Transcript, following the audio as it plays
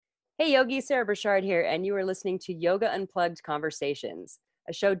Hey Yogi, Sarah Burchard here, and you are listening to Yoga Unplugged Conversations,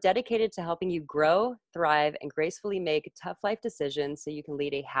 a show dedicated to helping you grow, thrive, and gracefully make tough life decisions so you can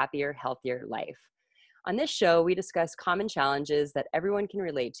lead a happier, healthier life. On this show, we discuss common challenges that everyone can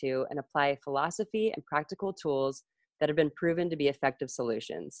relate to and apply philosophy and practical tools that have been proven to be effective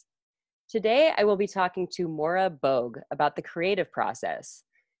solutions. Today, I will be talking to Maura Bogue about the creative process.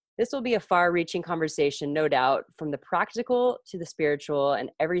 This will be a far-reaching conversation, no doubt, from the practical to the spiritual and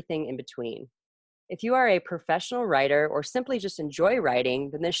everything in between. If you are a professional writer or simply just enjoy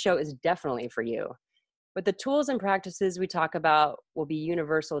writing, then this show is definitely for you. But the tools and practices we talk about will be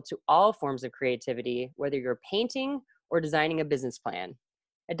universal to all forms of creativity, whether you're painting or designing a business plan.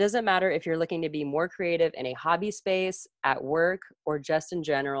 It doesn't matter if you're looking to be more creative in a hobby space, at work, or just in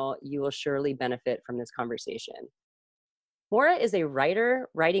general, you will surely benefit from this conversation. Maura is a writer,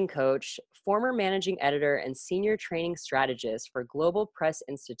 writing coach, former managing editor, and senior training strategist for Global Press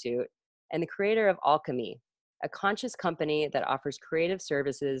Institute, and the creator of Alchemy, a conscious company that offers creative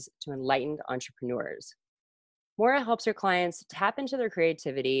services to enlightened entrepreneurs. Maura helps her clients tap into their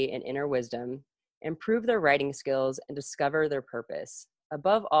creativity and inner wisdom, improve their writing skills, and discover their purpose.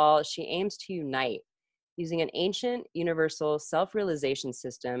 Above all, she aims to unite using an ancient, universal self-realization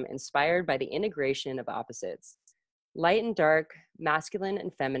system inspired by the integration of opposites. Light and dark, masculine and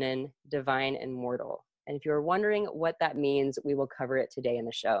feminine, divine and mortal. And if you're wondering what that means, we will cover it today in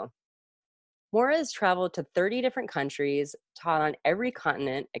the show. Maura has traveled to 30 different countries, taught on every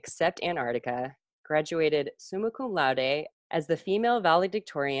continent except Antarctica, graduated summa cum laude as the female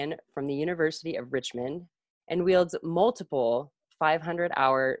valedictorian from the University of Richmond, and wields multiple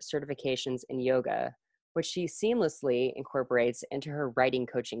 500-hour certifications in yoga, which she seamlessly incorporates into her writing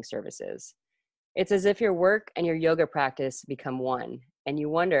coaching services. It's as if your work and your yoga practice become one, and you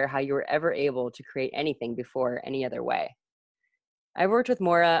wonder how you were ever able to create anything before any other way. I've worked with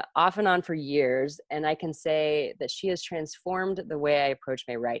Maura off and on for years, and I can say that she has transformed the way I approach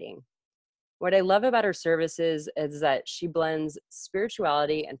my writing. What I love about her services is that she blends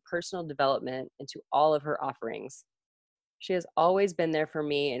spirituality and personal development into all of her offerings. She has always been there for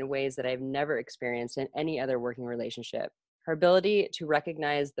me in ways that I've never experienced in any other working relationship. Her ability to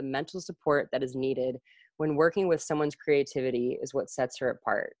recognize the mental support that is needed when working with someone's creativity is what sets her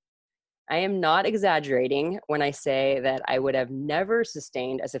apart. I am not exaggerating when I say that I would have never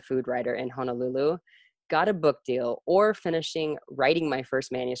sustained as a food writer in Honolulu, got a book deal, or finishing writing my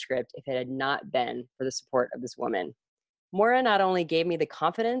first manuscript if it had not been for the support of this woman. Maura not only gave me the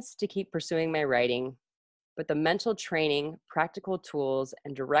confidence to keep pursuing my writing, but the mental training, practical tools,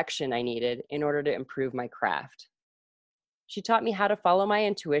 and direction I needed in order to improve my craft. She taught me how to follow my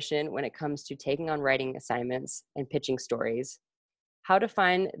intuition when it comes to taking on writing assignments and pitching stories, how to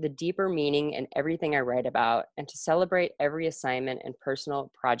find the deeper meaning in everything I write about, and to celebrate every assignment and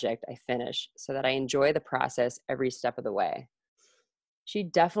personal project I finish so that I enjoy the process every step of the way. She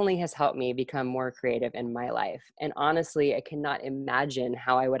definitely has helped me become more creative in my life, and honestly, I cannot imagine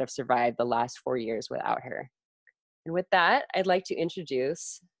how I would have survived the last 4 years without her. And with that, I'd like to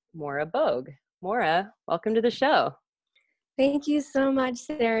introduce Maura Bogue. Maura, welcome to the show. Thank you so much,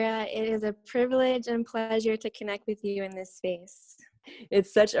 Sarah. It is a privilege and pleasure to connect with you in this space.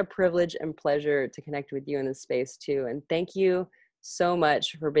 It's such a privilege and pleasure to connect with you in this space too. And thank you so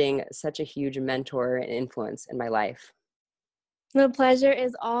much for being such a huge mentor and influence in my life. The pleasure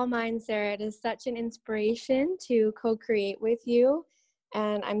is all mine, Sarah. It is such an inspiration to co-create with you.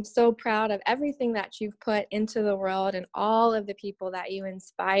 And I'm so proud of everything that you've put into the world and all of the people that you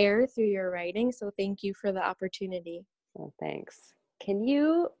inspire through your writing. So thank you for the opportunity. Well, thanks. Can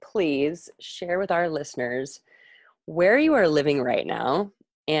you please share with our listeners where you are living right now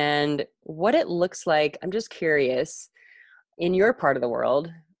and what it looks like? I'm just curious, in your part of the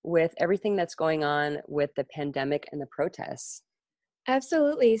world, with everything that's going on with the pandemic and the protests.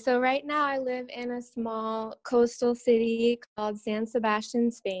 Absolutely. So right now I live in a small coastal city called San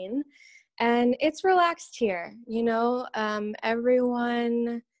Sebastian, Spain, and it's relaxed here.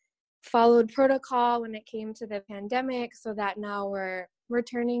 Everyone followed protocol when it came to the pandemic, so that now we're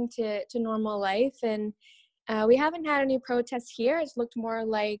returning to normal life. And we haven't had any protests here. It's looked more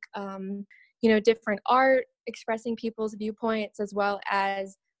like, different art expressing people's viewpoints, as well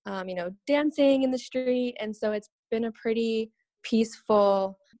as, dancing in the street. And so it's been a pretty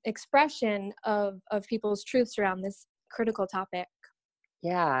peaceful expression of people's truths around this critical topic.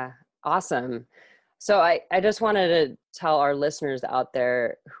 Yeah, awesome. So I just wanted to tell our listeners out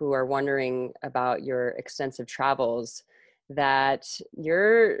there who are wondering about your extensive travels that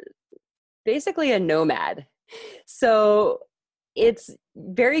you're basically a nomad. So it's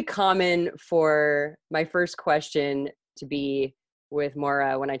very common for my first question to be, with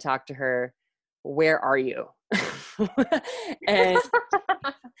Maura when I talk to her, where are you? And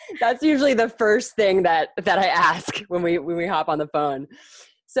that's usually the first thing that I ask when we hop on the phone.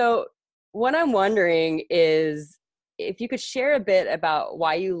 So what I'm wondering is if you could share a bit about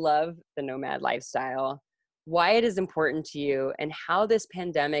why you love the nomad lifestyle, why it is important to you, and how this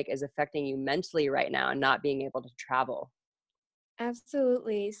pandemic is affecting you mentally right now, not being able to travel.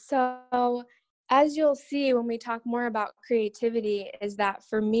 Absolutely. So, as you'll see when we talk more about creativity, is that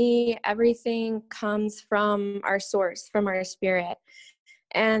for me, everything comes from our source, from our spirit.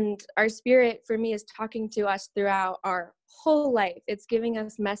 And our spirit, for me, is talking to us throughout our whole life. It's giving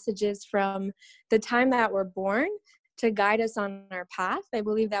us messages from the time that we're born to guide us on our path. I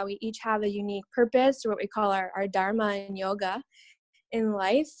believe that we each have a unique purpose, or what we call our dharma in yoga, in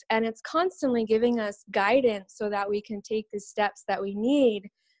life, and it's constantly giving us guidance so that we can take the steps that we need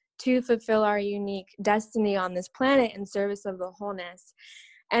to fulfill our unique destiny on this planet in service of the wholeness.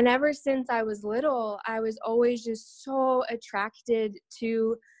 And ever since I was little, I was always just so attracted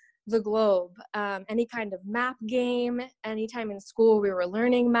to the globe. Any kind of map game, anytime in school we were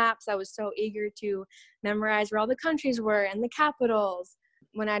learning maps, I was so eager to memorize where all the countries were and the capitals.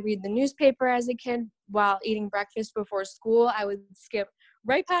 When I'd read the newspaper as a kid while eating breakfast before school, I would skip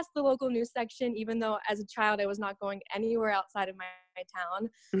right past the local news section, even though as a child I was not going anywhere outside of my town.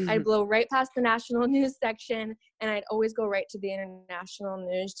 I'd blow right past the national news section, and I'd always go right to the international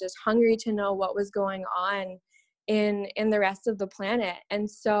news, just hungry to know what was going on in the rest of the planet. And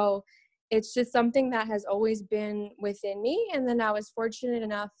so it's just something that has always been within me. And then I was fortunate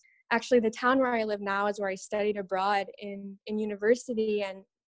enough, actually the town where I live now is where I studied abroad in university, and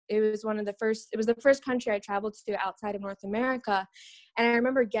it was the first country I traveled to outside of North America. And I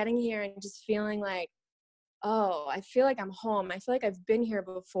remember getting here and just feeling like, oh, I feel like I'm home. I feel like I've been here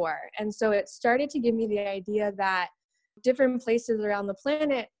before. And so it started to give me the idea that different places around the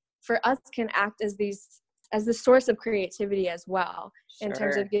planet for us can act as the source of creativity as well, in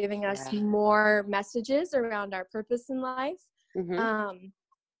terms of giving us more messages around our purpose in life. Mm-hmm.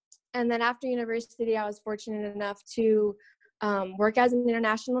 And then after university, I was fortunate enough to work as an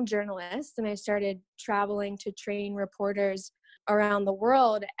international journalist, and I started traveling to train reporters around the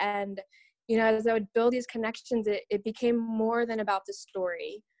world. And, you know, as I would build these connections, it became more than about the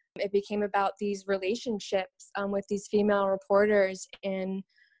story. It became about these relationships with these female reporters in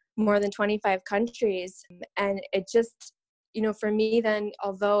more than 25 countries. And it just, you know, for me then,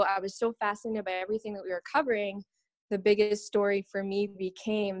 although I was so fascinated by everything that we were covering, the biggest story for me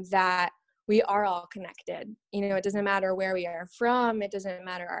became that we are all connected. You know, it doesn't matter where we are from. It doesn't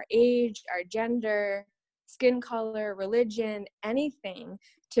matter our age, our gender, skin color, religion, anything,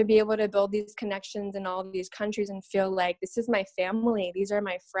 to be able to build these connections in all these countries and feel like this is my family, these are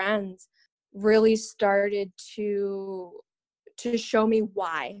my friends, really started to show me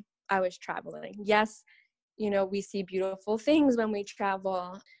why I was traveling. Yes, you know, we see beautiful things when we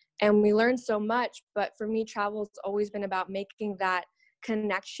travel and we learn so much, but for me, travel's always been about making that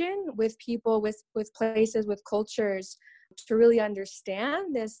connection with people, with places, with cultures, to really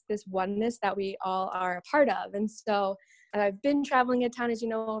understand this oneness that we all are a part of. And so I've been traveling a ton, as you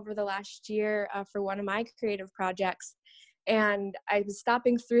know, over the last year for one of my creative projects. And I was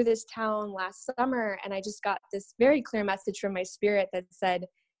stopping through this town last summer, and I just got this very clear message from my spirit that said,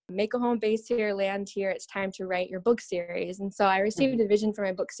 make a home base here, land here, it's time to write your book series. And so I received a vision for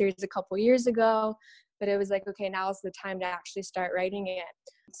my book series a couple years ago, but it was like, okay, now's the time to actually start writing it.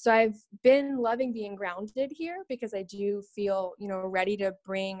 So I've been loving being grounded here, because I do feel, you know, ready to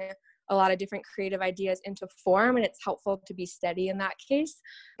bring a lot of different creative ideas into form, and it's helpful to be steady in that case.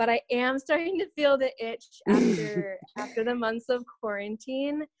 But I am starting to feel the itch after the months of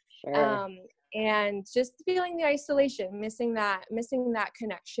quarantine. Sure. And just feeling the isolation, missing that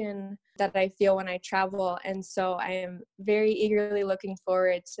connection that I feel when I travel. And so I am very eagerly looking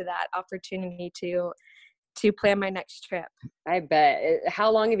forward to that opportunity to plan my next trip. I bet.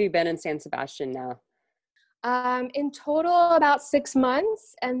 How long have you been in San Sebastian now? In total, about 6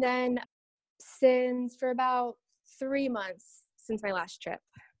 months, and then for about 3 months since my last trip.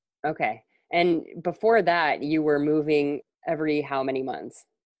 Okay. And before that, you were moving every how many months?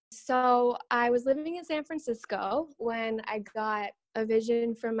 So I was living in San Francisco when I got a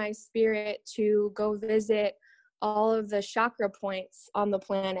vision from my spirit to go visit all of the chakra points on the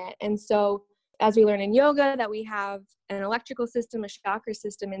planet. And so as we learn in yoga that we have an electrical system, a chakra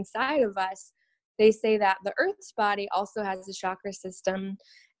system inside of us, they say that the Earth's body also has a chakra system.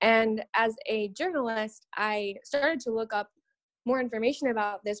 And as a journalist, I started to look up more information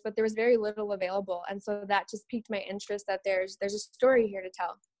about this, but there was very little available. And so that just piqued my interest that there's a story here to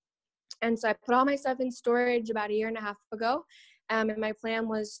tell. And so I put all my stuff in storage about a year and a half ago. And my plan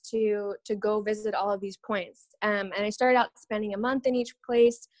was to go visit all of these points. And I started out spending a month in each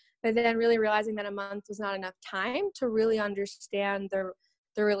place, but then really realizing that a month was not enough time to really understand the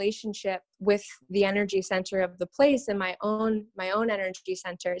relationship with the energy center of the place and my own energy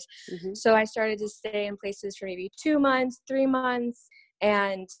centers. Mm-hmm. So I started to stay in places for maybe 2 months, 3 months,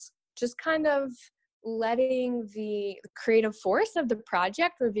 and just kind of letting the creative force of the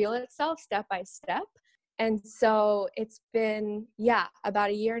project reveal itself step by step. And so it's been, about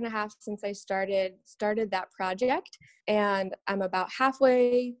 1.5 years since I started that project, and I'm about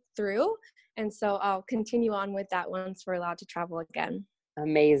halfway through. And so I'll continue on with that once we're allowed to travel again.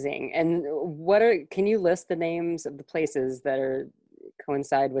 Amazing. And can you list the names of the places that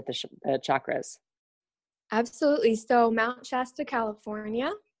coincide with the chakras? Absolutely. So Mount Shasta,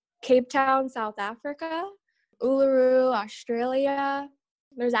 California, Cape Town, South Africa, Uluru, Australia.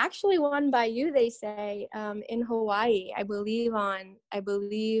 There's actually one by you, they say, in Hawaii. I believe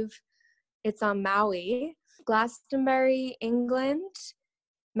it's on Maui. Glastonbury, England,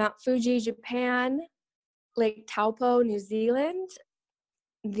 Mount Fuji, Japan, Lake Taupo, New Zealand,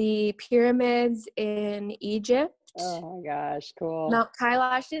 the pyramids in Egypt. Oh my gosh, cool. Mount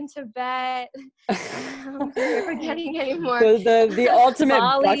Kailash in Tibet. I'm forgetting anymore. The ultimate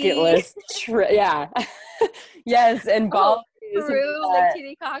Bali. bucket list. Yeah. Yes, and Bali. Peru, Lake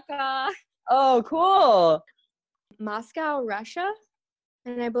Titicaca. Oh, cool. Moscow, Russia.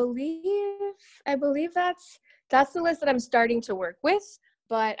 And I believe that's the list that I'm starting to work with,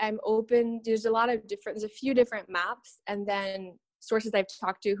 but I'm open. There's a few different maps, and then sources I've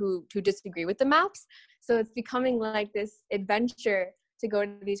talked to who disagree with the maps. So it's becoming like this adventure to go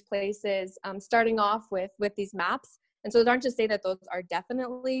to these places, starting off with these maps. And so aren't to say that those are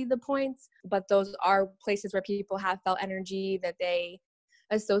definitely the points, but those are places where people have felt energy that they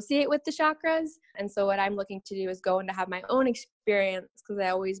associate with the chakras. And so what I'm looking to do is go and to have my own experience, because I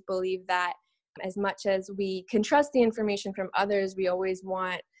always believe that as much as we can trust the information from others, we always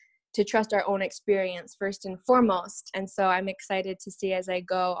want to trust our own experience first and foremost. And so I'm excited to see as I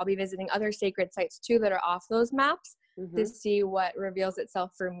go. I'll be visiting other sacred sites too that are off those maps, to see what reveals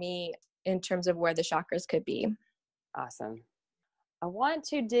itself for me in terms of where the chakras could be. Awesome. I want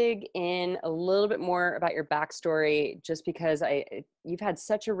to dig in a little bit more about your backstory, just because you've had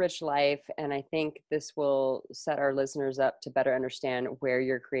such a rich life, and I think this will set our listeners up to better understand where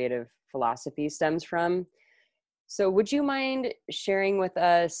your creative philosophy stems from. So would you mind sharing with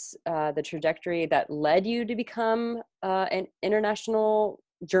us the trajectory that led you to become an international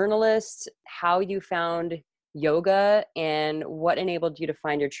journalist, how you found yoga, and what enabled you to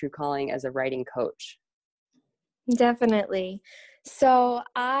find your true calling as a writing coach? Definitely. So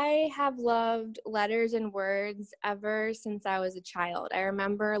I have loved letters and words ever since I was a child. I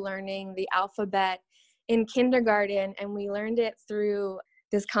remember learning the alphabet in kindergarten, and we learned it through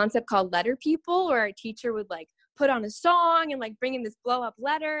this concept called letter people, where our teacher would put on a song and bring in this blow up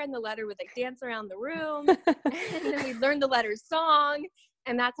letter, and the letter would dance around the room. And then we'd learn the letter song,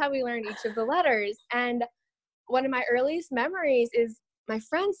 and that's how we learned each of the letters. And one of my earliest memories is my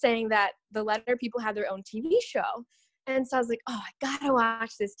friend saying that the letter people had their own TV show. And so I was like, oh, I gotta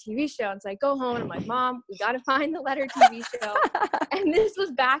watch this TV show. And so I go home and I'm like, Mom, we gotta find the letter TV show. And this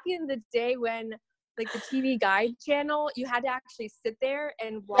was back in the day when the TV Guide channel, you had to actually sit there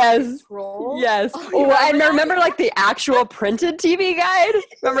and watch it scroll. Yes. Oh, I remember the actual printed TV Guide.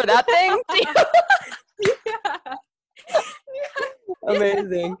 Remember that thing? Yeah.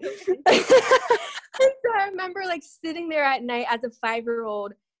 Amazing. And so I remember sitting there at night as a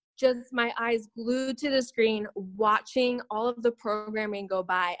 5-year-old, just my eyes glued to the screen, watching all of the programming go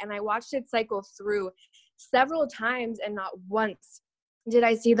by. And I watched it cycle through several times, and not once did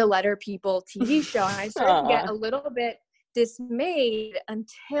I see the Letter People TV show. And I started to get a little bit dismayed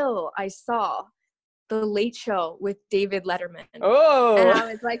until I saw The Late Show with David Letterman. Oh. And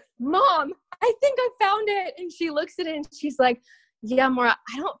I was like, Mom, I think I found it. And she looks at it and she's like, yeah, Maura,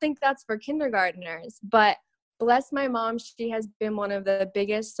 I don't think that's for kindergartners. But bless my mom, she has been one of the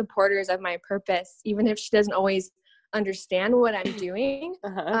biggest supporters of my purpose, even if she doesn't always understand what I'm doing.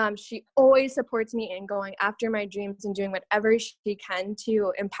 She always supports me in going after my dreams and doing whatever she can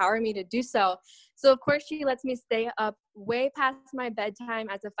to empower me to do so. So of course she lets me stay up way past my bedtime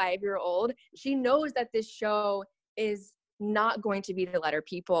as a 5-year-old. She knows that this show is not going to be the Letter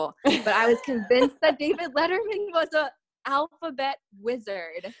People, but I was convinced that David Letterman was a alphabet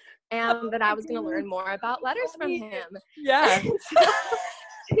wizard and that I was going to learn more about letters from him. Yeah. So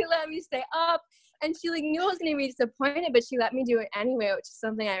she let me stay up, and she knew I was going to be disappointed, but she let me do it anyway, which is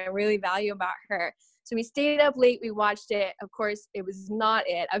something I really value about her. So we stayed up late, we watched it. Of course, it was not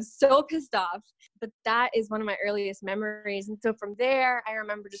it. I was so pissed off, but that is one of my earliest memories. And so from there, I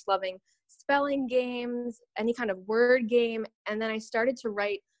remember just loving spelling games, any kind of word game. And then I started to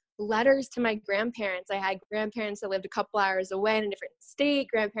write letters to my grandparents. I had grandparents that lived a couple hours away in a different state,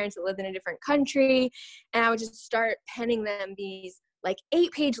 grandparents that lived in a different country. And I would just start penning them these like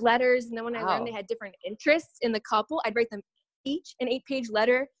 8-page letters. And then when I learned they had different interests in the couple, I'd write them each an 8-page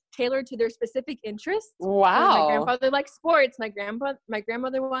letter tailored to their specific interests. Wow. My grandfather liked sports. My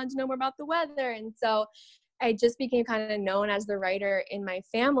grandmother wanted to know more about the weather. And so I just became kind of known as the writer in my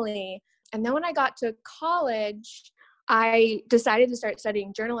family. And then when I got to college, I decided to start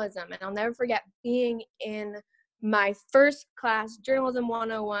studying journalism. And I'll never forget being in my first class, Journalism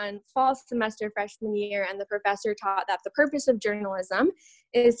 101, fall semester freshman year, and the professor taught that the purpose of journalism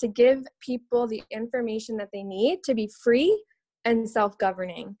is to give people the information that they need to be free and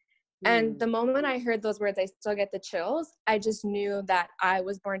self-governing. And the moment I heard those words, I still get the chills. I just knew that I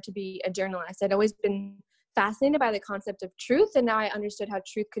was born to be a journalist. I'd always been fascinated by the concept of truth, and now I understood how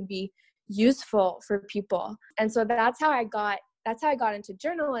truth could be useful for people. And so that's how I got into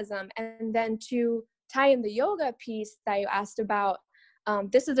journalism. And then to tie in the yoga piece that you asked about,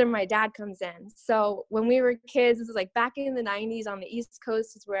 this is where my dad comes in. So when we were kids, this was like back in the 90s on the East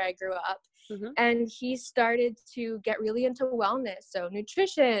Coast is where I grew up. And he started to get really into wellness. So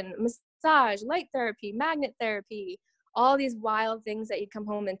nutrition, massage, light therapy, magnet therapy, all these wild things that he'd come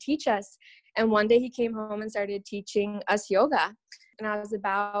home and teach us. And one day he came home and started teaching us yoga. And I was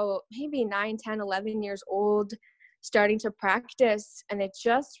about maybe 9, 10, 11 years old, starting to practice, and it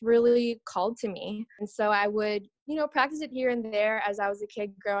just really called to me. And so I would, practice it here and there as I was a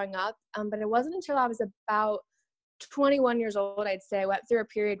kid growing up. But it wasn't until I was about 21 years old, I'd say, I went through a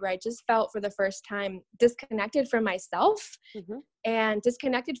period where I just felt for the first time disconnected from myself and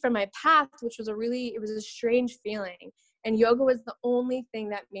disconnected from my path, which was it was a strange feeling. And yoga was the only thing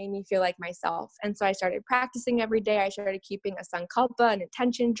that made me feel like myself. And so I started practicing every day. I started keeping a sankalpa, an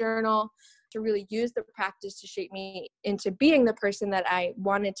intention journal, to really use the practice to shape me into being the person that I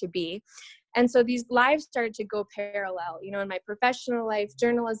wanted to be. And so these lives started to go parallel, in my professional life,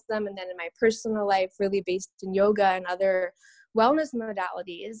 journalism, and then in my personal life, really based in yoga and other wellness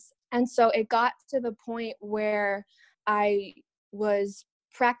modalities. And so it got to the point where I was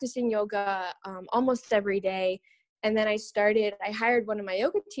practicing yoga almost every day. And then I hired one of my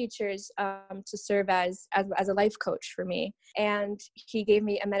yoga teachers to serve as a life coach for me. And he gave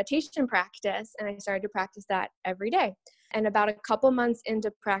me a meditation practice, and I started to practice that every day. And about a couple months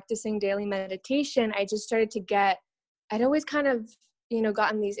into practicing daily meditation, I just started to I'd always kind of,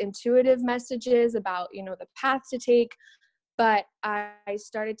 gotten these intuitive messages about, the path to take. But I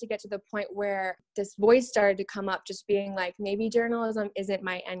started to get to the point where this voice started to come up, just being like, maybe journalism isn't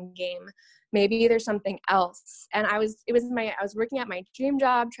my end game. Maybe there's something else. And I was working at my dream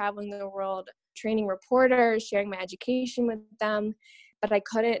job, traveling the world, training reporters, sharing my education with them, but I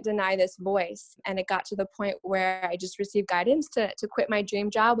couldn't deny this voice. And it got to the point where I just received guidance to quit my dream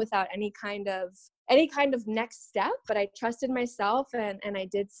job without any kind of next step. But I trusted myself and I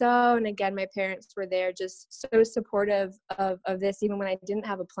did so. And again, my parents were there, just so supportive of this, even when I didn't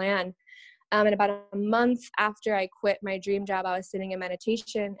have a plan. And about a month after I quit my dream job, I was sitting in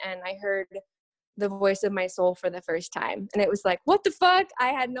meditation and I heard the voice of my soul for the first time. And it was like, what the fuck? I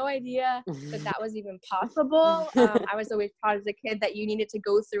had no idea that was even possible. I was always taught as a kid that you needed to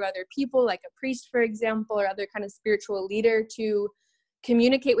go through other people, like a priest, for example, or other kind of spiritual leader to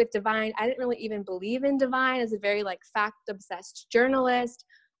communicate with divine. I didn't really even believe in divine. As a very fact-obsessed journalist,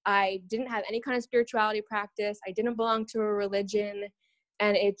 I didn't have any kind of spirituality practice. I didn't belong to a religion.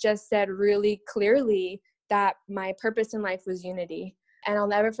 And it just said really clearly that my purpose in life was unity. And I'll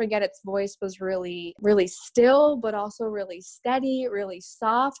never forget, its voice was really, really still, but also really steady, really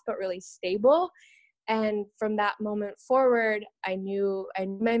soft, but really stable. And from that moment forward, I knew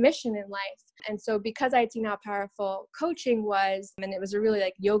my mission in life. And so because I had seen how powerful coaching was, and it was a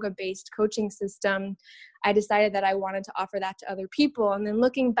really yoga-based coaching system, I decided that I wanted to offer that to other people. And then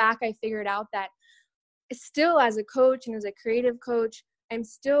looking back, I figured out that still as a coach and as a creative coach, I'm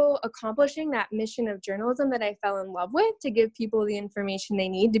still accomplishing that mission of journalism that I fell in love with, to give people the information they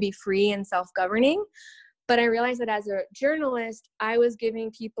need to be free and self-governing. But I realized that as a journalist, I was giving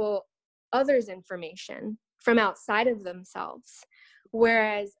people others information from outside of themselves.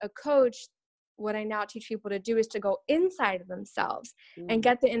 Whereas a coach, what I now teach people to do is to go inside of themselves and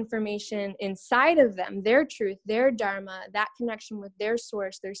get the information inside of them, their truth, their dharma, that connection with their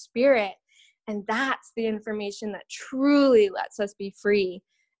source, their spirit. And that's the information that truly lets us be free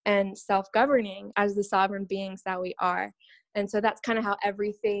and self-governing as the sovereign beings that we are. And so that's kind of how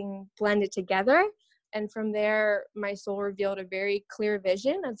everything blended together. And from there, my soul revealed a very clear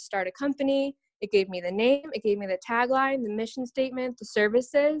vision of start a company. It gave me the name, it gave me the tagline, the mission statement, the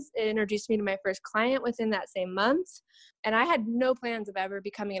services. It introduced me to my first client within that same month. And I had no plans of ever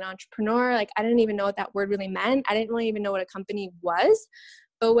becoming an entrepreneur. Like, I didn't even know what that word really meant. I didn't really even know what a company was.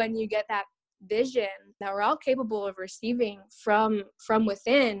 But when you get that vision that we're all capable of receiving from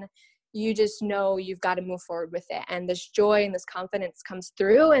within, you just know you've got to move forward with it. And this joy and this confidence comes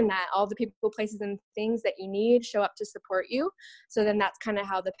through, and that all the people, places, and things that you need show up to support you. So then that's kind of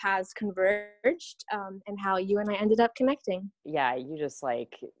how the paths converged, and how you and I ended up connecting. Yeah, you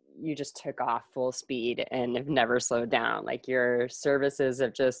just took off full speed and have never slowed down. Like, your services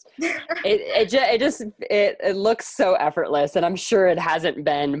have just, it looks so effortless, and I'm sure it hasn't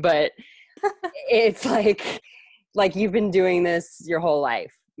been, but it's like you've been doing this your whole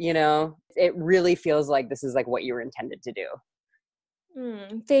life. It really feels like this is like what you were intended to do.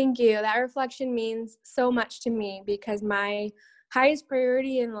 Thank you. That reflection means so much to me, because my highest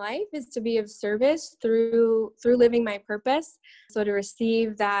priority in life is to be of service through living my purpose. So to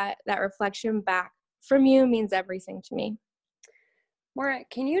receive that reflection back from you means everything to me. Maura,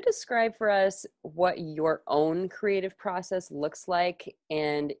 can you describe for us what your own creative process looks like?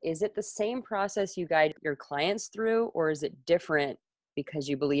 And is it the same process you guide your clients through, or is it different because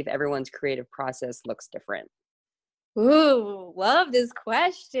you believe everyone's creative process looks different? Ooh, love this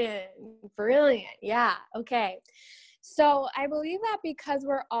question. Brilliant. Yeah. Okay. So I believe that because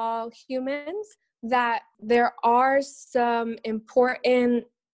we're all humans, that there are some important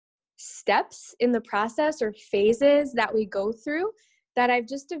steps in the process or phases that we go through that I've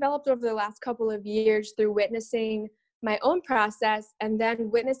just developed over the last couple of years through witnessing my own process, and then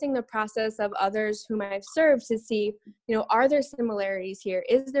witnessing the process of others whom I've served to see, are there similarities here?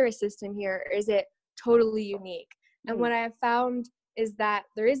 Is there a system here? Or is it totally unique? And what I have found is that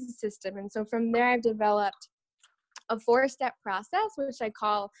there is a system. And so from there, I've developed a 4-step process, which I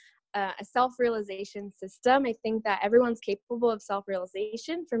call a self-realization system. I think that everyone's capable of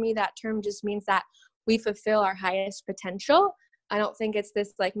self-realization. For me, that term just means that we fulfill our highest potential. I don't think it's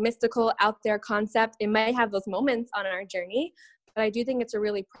this like mystical out there concept. It might have those moments on our journey, but I do think it's a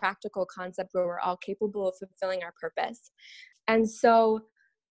really practical concept where we're all capable of fulfilling our purpose. And so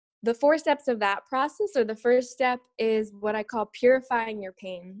the 4 steps of that process, or the first step, is what I call purifying your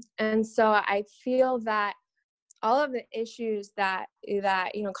pain. And so I feel that all of the issues that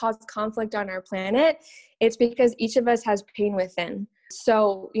cause conflict on our planet, it's because each of us has pain within.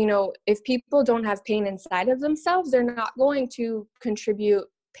 So, if people don't have pain inside of themselves, they're not going to contribute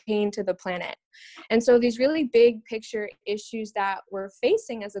pain to the planet. And so these really big picture issues that we're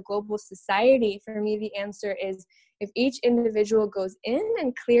facing as a global society, for me, the answer is if each individual goes in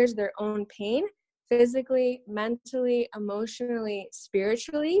and clears their own pain, physically, mentally, emotionally,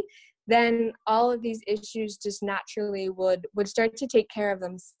 spiritually, then all of these issues just naturally would start to take care of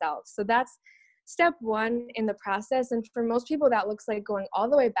themselves. So that's step 1 in the process. And for most people, that looks like going all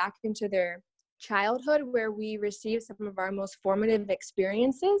the way back into their childhood, where we receive some of our most formative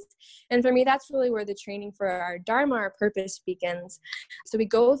experiences. And for me, that's really where the training for our Dharma, our purpose, begins. So we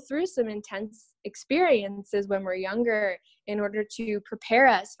go through some intense experiences when we're younger in order to prepare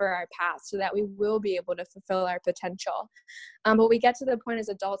us for our path, so that we will be able to fulfill our potential. But we get to the point as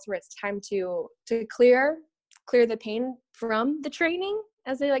adults where it's time to clear the pain from the training,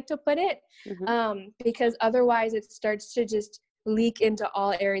 as they like to put it, because otherwise it starts to just leak into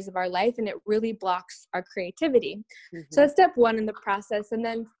all areas of our life, and it really blocks our creativity. So that's step 1 in the process. And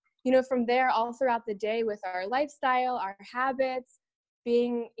then, from there, all throughout the day, with our lifestyle, our habits,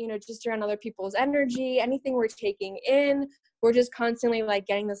 being, just around other people's energy, anything we're taking in, we're just constantly like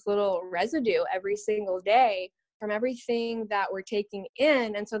getting this little residue every single day from everything that we're taking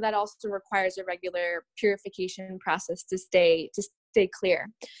in. And so that also requires a regular purification process to stay clear.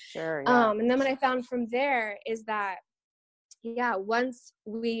 Sure. Yeah. And then what I found from there is that, once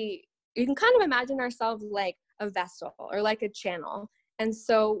you can kind of imagine ourselves like a vessel or like a channel. And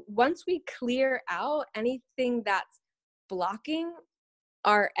so once we clear out anything that's blocking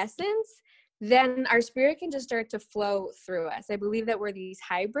our essence, then our spirit can just start to flow through us. I believe that we're these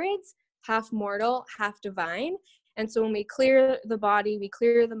hybrids, half mortal, half divine. And so when we clear the body, we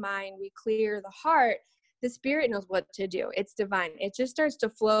clear the mind, we clear the heart, the spirit knows what to do. It's divine. It just starts to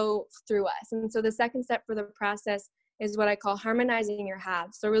flow through us. And so the second step for the process is what I call harmonizing your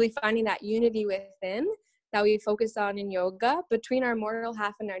halves. So really finding that unity within that we focus on in yoga between our mortal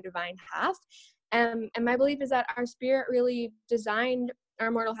half and our divine half. And my belief is that our spirit really designed our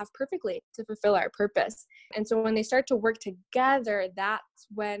mortal half perfectly to fulfill our purpose. And so when they start to work together, that's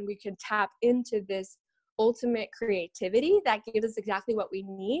when we can tap into this ultimate creativity that gives us exactly what we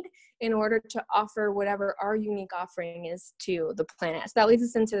need in order to offer whatever our unique offering is to the planet. So that leads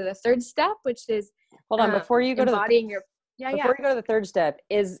us into the third step, which is hold on, before you go to embodying your before you go to the third step,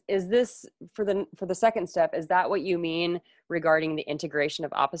 is this for the second step, is that what you mean regarding the integration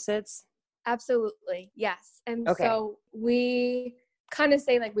of opposites? Absolutely, yes. And Okay. so we kind of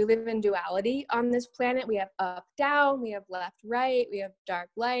say like we live in duality on this planet. We have up, down, we have left, right, we have dark,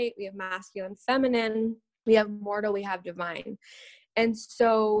 light, we have masculine, feminine, we have mortal, we have divine. And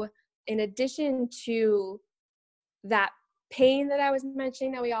so in addition to that pain that I was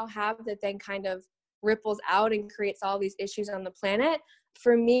mentioning that we all have that then kind of ripples out and creates all these issues on the planet,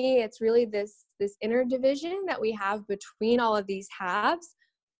 for me, it's really this inner division that we have between all of these halves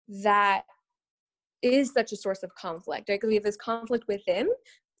that is such a source of conflict, right? Because we have this conflict within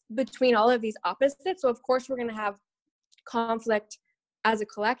between all of these opposites. So of course we're going to have conflict as a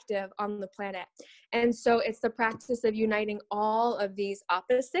collective on the planet. And so it's the practice of uniting all of these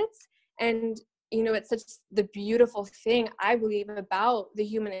opposites. And, you know, it's such the beautiful thing, I believe, about the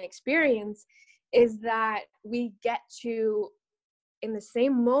human experience is that we get to, in the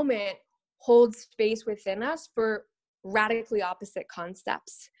same moment, hold space within us for radically opposite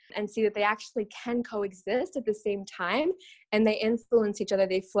concepts and see that they actually can coexist at the same time, and they influence each other,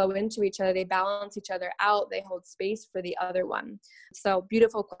 they flow into each other, they balance each other out, they hold space for the other one. So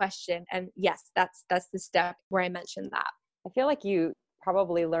beautiful question. And yes, that's the step where I mentioned that. I feel like you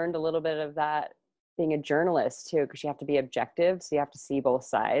probably learned a little bit of that being a journalist too, because you have to be objective, so you have to see both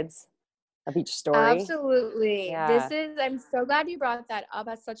sides of each story. Absolutely. Yeah. I'm so glad you brought that up.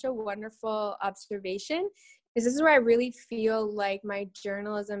 That's such a wonderful observation, because this is where I really feel like my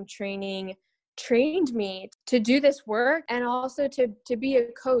journalism training trained me to do this work and also to be a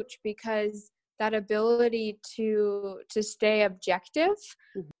coach, because that ability to stay objective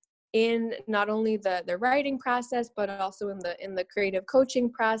in not only the writing process, but also in the creative coaching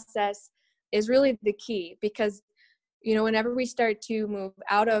process is really the key. Because, you know, whenever we start to move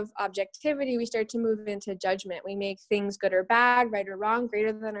out of objectivity, we start to move into judgment. We make things good or bad, right or wrong,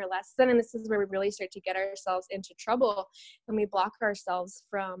 greater than or less than. And this is where we really start to get ourselves into trouble, and we block ourselves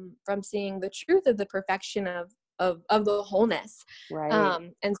from seeing the truth of the perfection of the wholeness.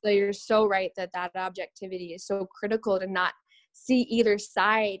 Right. And so you're so right that objectivity is so critical, to not see either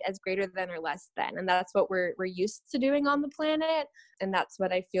side as greater than or less than. And that's what we're used to doing on the planet. And that's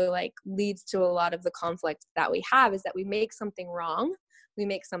what I feel like leads to a lot of the conflict that we have, is that we make something wrong, we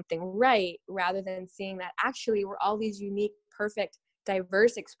make something right, rather than seeing that actually we're all these unique, perfect,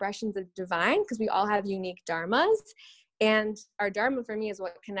 diverse expressions of divine, because we all have unique dharmas. And our dharma, for me, is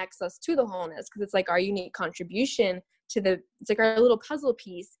what connects us to the wholeness, because it's like our unique contribution to it's like our little puzzle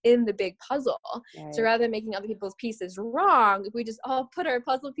piece in the big puzzle. Right. So rather than making other people's pieces wrong, if we just all put our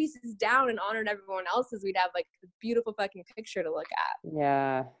puzzle pieces down and honored everyone else's, we'd have like a beautiful fucking picture to look at.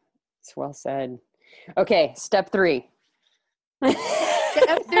 Yeah, it's well said. Okay, step 3.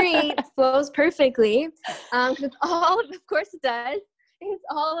 Step 3 flows perfectly. It's all, of course it does. It's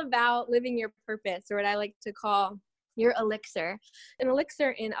all about living your purpose, or what I like to call your elixir. An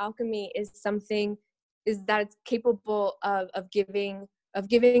elixir in alchemy is something that it's capable of giving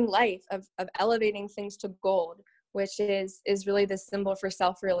life, of elevating things to gold, which is really the symbol for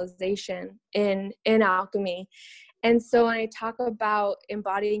self-realization in alchemy. And so when I talk about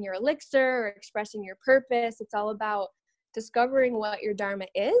embodying your elixir or expressing your purpose, it's all about discovering what your dharma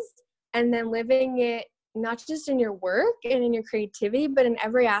is, and then living it not just in your work and in your creativity, but in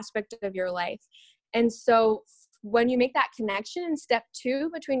every aspect of your life. And so when you make that connection in step 2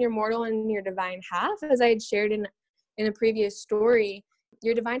 between your mortal and your divine half, as I had shared in a previous story,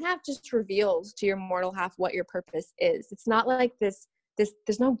 your divine half just reveals to your mortal half what your purpose is. It's not like this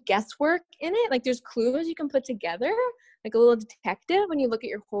there's no guesswork in it. Like, there's clues you can put together, like a little detective, when you look at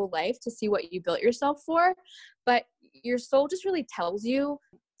your whole life to see what you built yourself for. But your soul just really tells you.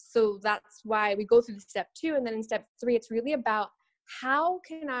 So that's why we go through the step 2. And then in step 3, it's really about, how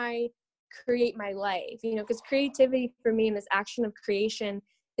can I create my life? You know, because creativity for me, and this action of creation,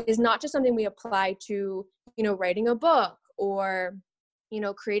 is not just something we apply to, you know, writing a book, or, you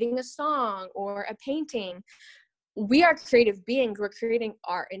know, creating a song or a painting. We are creative beings. We're creating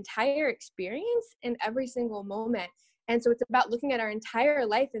our entire experience in every single moment. And so it's about looking at our entire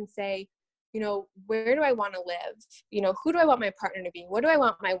life and say, you know, where do I want to live? You know, who do I want my partner to be? What do I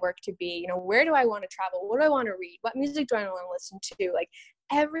want my work to be? You know, where do I want to travel? What do I want to read? What music do I want to listen to? Like,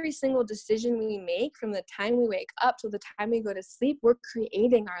 every single decision we make, from the time we wake up till the time we go to sleep, we're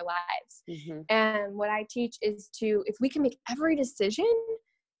creating our lives. Mm-hmm. And what I teach is if we can make every decision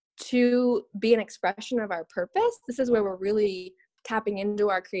to be an expression of our purpose, this is where we're really tapping into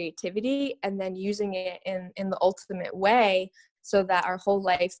our creativity and then using it in the ultimate way so that our whole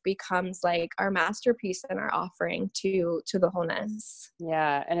life becomes like our masterpiece and our offering to the wholeness.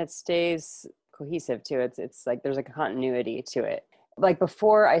 Yeah, and it stays cohesive too. It's like there's a continuity to it. Like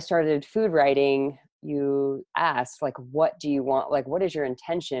before I started food writing, you asked like, what do you want? Like, what is your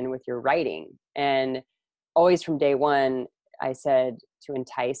intention with your writing? And always from day one, I said to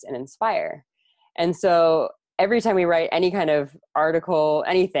entice and inspire. And so every time we write any kind of article,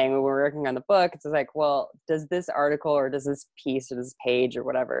 anything, when we're working on the book, it's like, well, does this article or does this piece or this page or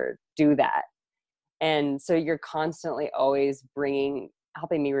whatever do that? And so you're constantly always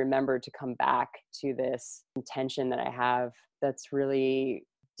helping me remember to come back to this intention that I have that's really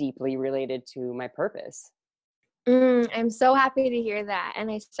deeply related to my purpose. I'm so happy to hear that. And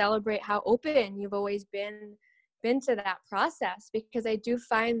I celebrate how open you've always been to that process, because I do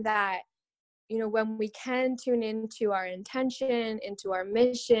find that, you know, when we can tune into our intention, into our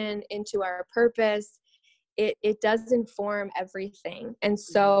mission, into our purpose, it does inform everything. And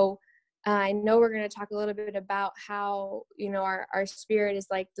so I know we're going to talk a little bit about how, you know, our spirit is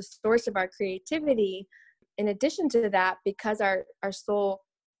like the source of our creativity. In addition to that, because our soul,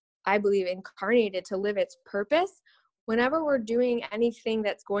 I believe, incarnated to live its purpose, whenever we're doing anything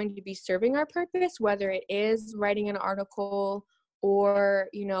that's going to be serving our purpose, whether it is writing an article or,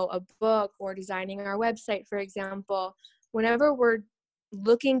 you know, a book or designing our website, for example, whenever we're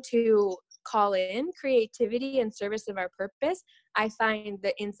looking to call in creativity in service of our purpose, I find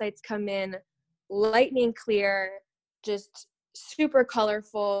the insights come in lightning clear, just super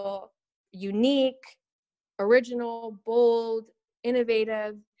colorful, unique, original, bold,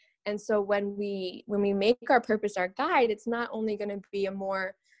 innovative. And so when we make our purpose our guide, it's not only going to be a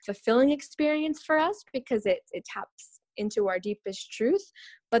more fulfilling experience for us because it taps into our deepest truth,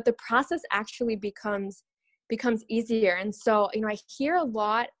 but the process actually becomes easier. And so, you know, I hear a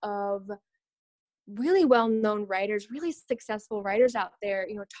lot of really well-known writers, really successful writers out there,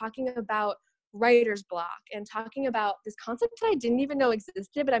 you know, talking about writer's block and talking about this concept that I didn't even know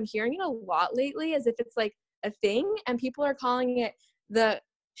existed, but I'm hearing it a lot lately as if it's like a thing, and people are calling it the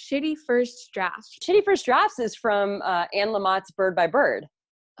shitty first draft. Shitty first drafts is from Anne Lamott's Bird by Bird.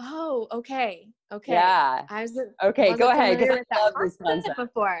 Oh, okay. Yeah. Okay, go ahead, because I love this concept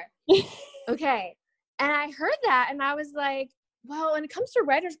before. Okay. And I heard that and I was like, well, when it comes to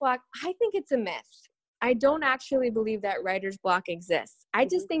writer's block, I think it's a myth. I don't actually believe that writer's block exists. I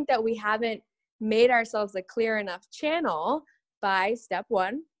just think that we haven't made ourselves a clear enough channel by step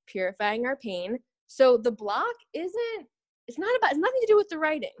one, purifying our pain. So the block it's nothing to do with the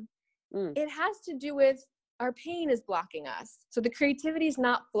writing. It has to do with our pain is blocking us. So the creativity is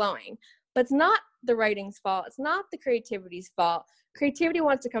not flowing, but it's not the writing's fault. It's not the creativity's fault. Creativity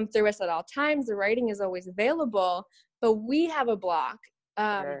wants to come through us at all times. The writing is always available, but we have a block.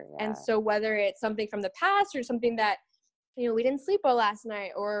 Sure, yeah. And so whether it's something from the past or something that, you know, we didn't sleep well last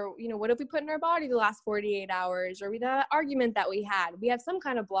night, or, you know, what have we put in our body the last 48 hours, or that argument that we had, we have some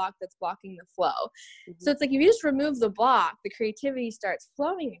kind of block that's blocking the flow. So it's like, if you just remove the block, the creativity starts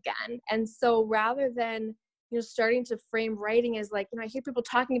flowing again. And so rather than, you know, starting to frame writing as like, you know, I hear people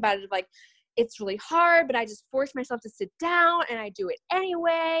talking about it like, it's really hard, but I just force myself to sit down and I do it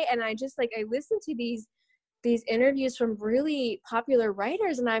anyway. And I just like, I listen to these interviews from really popular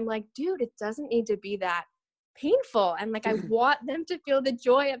writers and I'm like, dude, it doesn't need to be that painful. And like, I want them to feel the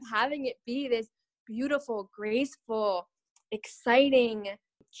joy of having it be this beautiful, graceful, exciting,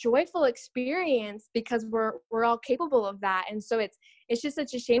 joyful experience, because we're all capable of that. And so it's just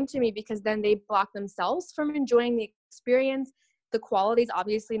such a shame to me, because then they block themselves from enjoying the experience. The quality is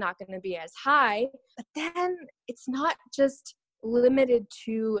obviously not going to be as high, but then it's not just limited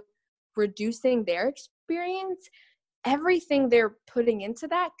to reducing their experience. Everything they're putting into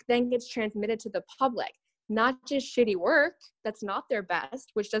that then gets transmitted to the public. Not just shitty work that's not their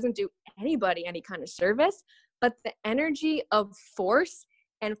best, which doesn't do anybody any kind of service, but the energy of force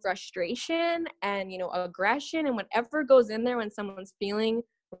and frustration and, you know, aggression and whatever goes in there when someone's feeling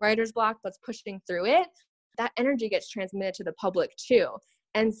writer's block but's pushing through it, that energy gets transmitted to the public too.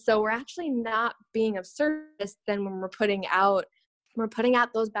 And so we're actually not being of service then when we're putting out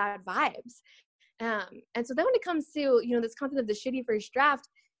those bad vibes. And so then when it comes to, you know, this concept of the shitty first draft,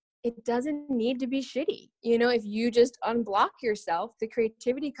 it doesn't need to be shitty. You know, if you just unblock yourself, the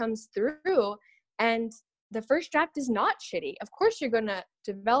creativity comes through, and the first draft is not shitty. Of course, you're going to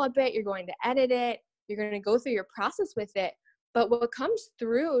develop it. You're going to edit it. You're going to go through your process with it. But what comes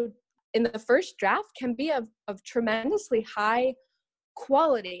through in the first draft can be of tremendously high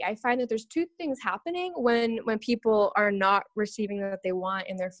quality. I find that there's two things happening when people are not receiving what they want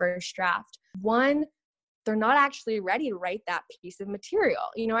in their first draft. One, they're not actually ready to write that piece of material.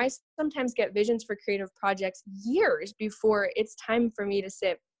 You know, I sometimes get visions for creative projects years before it's time for me to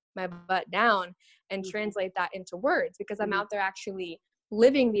sit my butt down and translate that into words, because I'm out there actually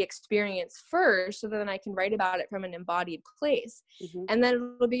living the experience first, so then I can write about it from an embodied place. And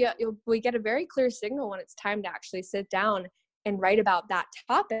then we get a very clear signal when it's time to actually sit down and write about that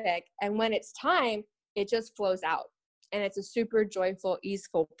topic. And when it's time, it just flows out. And it's a super joyful,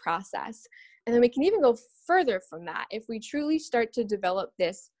 easeful process. And then we can even go further from that. If we truly start to develop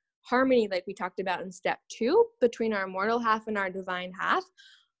this harmony, like we talked about in step 2, between our mortal half and our divine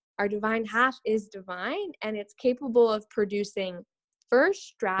half is divine, and it's capable of producing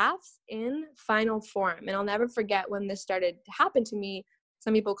first drafts in final form. And I'll never forget when this started to happen to me.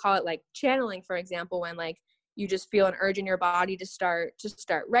 Some people call it like channeling, for example, when like you just feel an urge in your body to start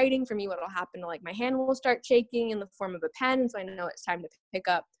writing. For me, what will happen, like my hand will start shaking in the form of a pen. So I know it's time to pick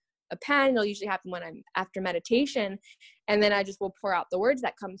up a pen. It'll usually happen when I'm after meditation. And then I just will pour out the words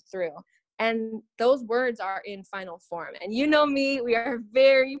that come through. And those words are in final form. And you know me, we are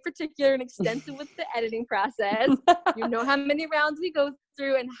very particular and extensive with the editing process. You know how many rounds we go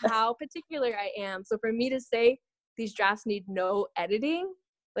through and how particular I am. So for me to say these drafts need no editing,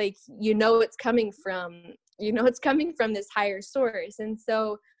 like, it's coming from this higher source. And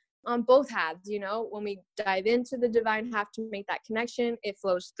so on both halves, when we dive into the divine half to make that connection, it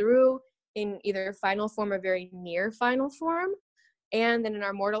flows through in either final form or very near final form. And then in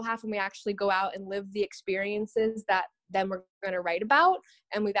our mortal half, when we actually go out and live the experiences that then we're going to write about,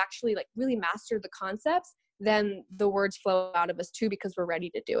 and we've actually like really mastered the concepts, then the words flow out of us too, because we're ready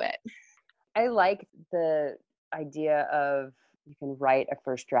to do it. I like the idea of you can write a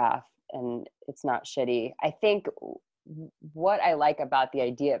first draft and it's not shitty. I think what I like about the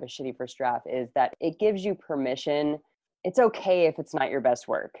idea of a shitty first draft is that it gives you permission. It's okay if it's not your best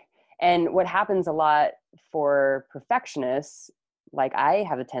work. And what happens a lot for perfectionists, like I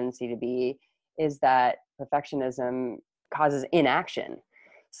have a tendency to be, is that perfectionism causes inaction.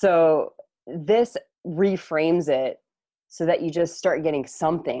 So this reframes it so that you just start getting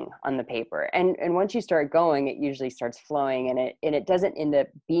something on the paper. And once you start going, it usually starts flowing, and it doesn't end up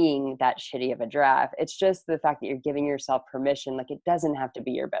being that shitty of a draft. It's just the fact that you're giving yourself permission. Like, it doesn't have to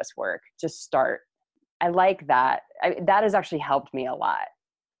be your best work. Just start. I like that. That has actually helped me a lot,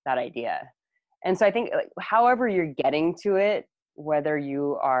 that idea. And so I think however you're getting to it, whether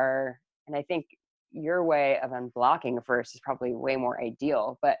you are, and I think your way of unblocking first is probably way more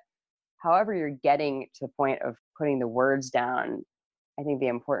ideal, but however you're getting to the point of putting the words down, I think the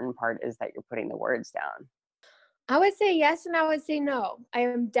important part is that you're putting the words down. I would say yes, and I would say no. I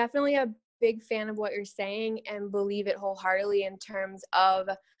am definitely a big fan of what you're saying and believe it wholeheartedly in terms of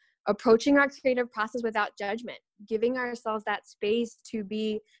approaching our creative process without judgment, giving ourselves that space to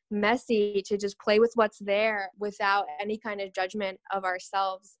be messy, to just play with what's there without any kind of judgment of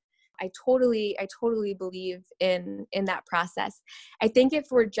ourselves. I totally believe in that process. I think if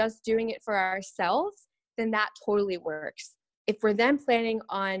we're just doing it for ourselves, then that totally works. If we're then planning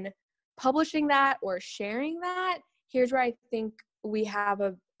on publishing that or sharing that, here's where I think we have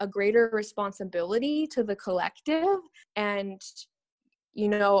a greater responsibility to the collective and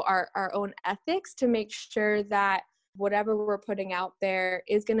our own ethics to make sure that whatever we're putting out there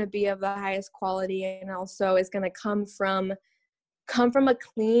is going to be of the highest quality, and also is going to come from a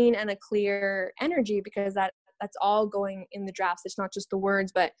clean and a clear energy, because that's all going in the drafts. It's not just the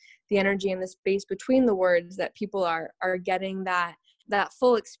words, but the energy and the space between the words, that people are getting that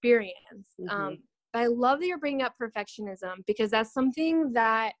full experience. But I love that you're bringing up perfectionism, because that's something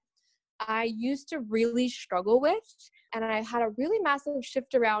that I used to really struggle with, and I had a really massive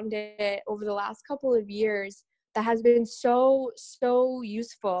shift around it over the last couple of years that has been so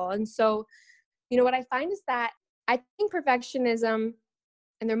useful. And so, what I find is that I think perfectionism,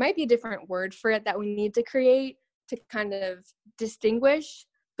 and there might be a different word for it that we need to create to kind of distinguish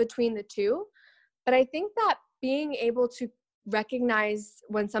between the two, but I think that being able to recognize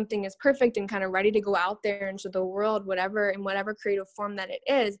when something is perfect and kind of ready to go out there into the world, whatever creative form that it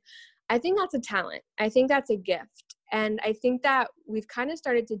is, I think that's a talent. I think that's a gift. And I think that we've kind of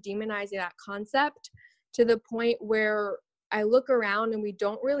started to demonize that concept to the point where I look around and we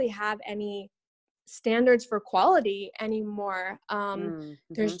don't really have any standards for quality anymore.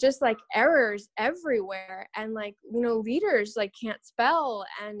 There's just like errors everywhere, and leaders can't spell,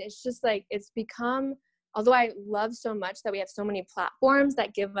 and it's just it's become, although I love so much that we have so many platforms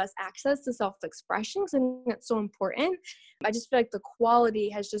that give us access to self-expression, because I think that's so important, I just feel like the quality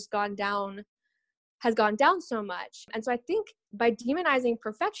has gone down so much. And so I think by demonizing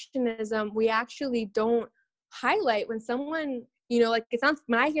perfectionism, we actually don't highlight when someone, it sounds,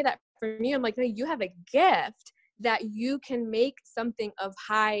 when I hear that from you. I'm like, no, you have a gift that you can make something of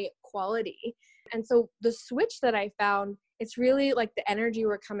high quality. And so the switch that I found, it's really like the energy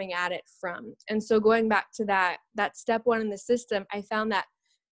we're coming at it from. And so going back to that step one in the system, I found that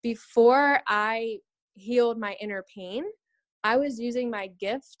before I healed my inner pain, I was using my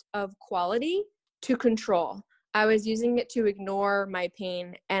gift of quality to control. I was using it to ignore my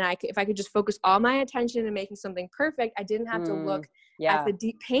pain. And if I could just focus all my attention in making something perfect, I didn't have to look at the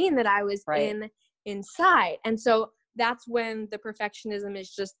deep pain that I was in inside. And so that's when the perfectionism is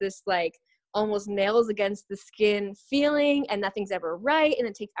just this like almost nails against the skin feeling, and nothing's ever right. And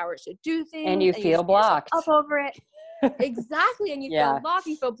it takes hours to do things. And you feel blocked. Up over it. Exactly. And you feel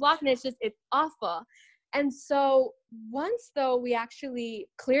blocked, and it's awful. And so once though we actually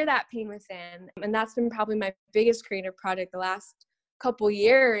clear that pain within, and that's been probably my biggest creative project the last couple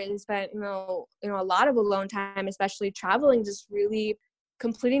years, spent, a lot of alone time, especially traveling, just really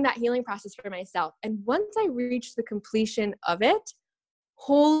completing that healing process for myself. And once I reached the completion of it,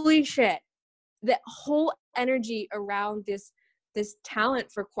 holy shit, the whole energy around this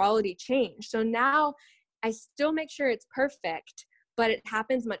talent for quality change. So now I still make sure it's perfect, but it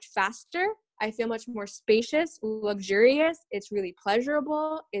happens much faster. I feel much more spacious, luxurious. It's really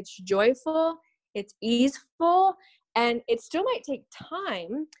pleasurable. It's joyful. It's easeful. And it still might take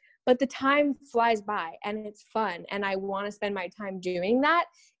time, but the time flies by and it's fun. And I want to spend my time doing that.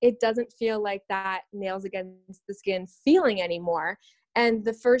 It doesn't feel like that nails against the skin feeling anymore. And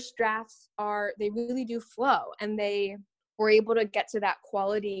the first drafts they really do flow, and they were able to get to that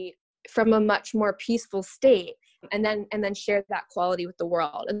quality from a much more peaceful state, and then share that quality with the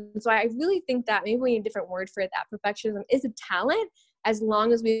world. And so I really think that maybe we need a different word for it, that perfectionism is a talent as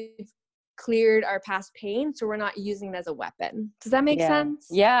long as we've cleared our past pain, so we're not using it as a weapon. Does that make sense?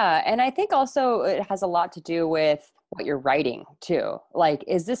 Yeah. And I think also it has a lot to do with what you're writing too. Like,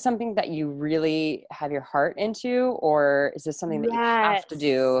 is this something that you really have your heart into, or is this something that you have to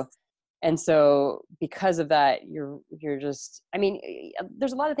do? And so because of that, you're just,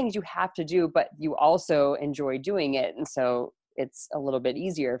 there's a lot of things you have to do, but you also enjoy doing it. And so it's a little bit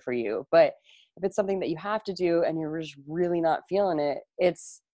easier for you. But if it's something that you have to do and you're just really not feeling it,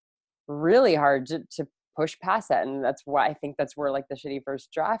 it's really hard to push past that. And that's why I think that's where like the shitty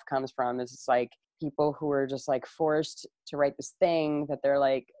first draft comes from, is it's like people who are just like forced to write this thing that they're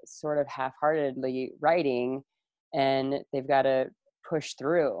like sort of half-heartedly writing, and they've got to push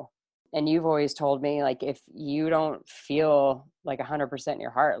through. And you've always told me, like, if you don't feel like 100% in your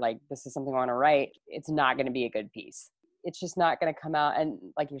heart, like this is something I want to write, it's not going to be a good piece. It's just not going to come out. And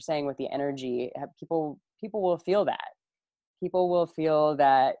like you're saying, with the energy, people will feel that. People will feel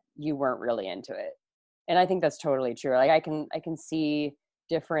that you weren't really into it. And I think that's totally true. Like I can see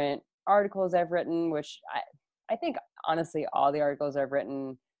different articles I've written, which I think honestly, all the articles I've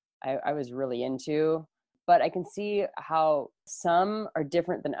written, I was really into. But I can see how some are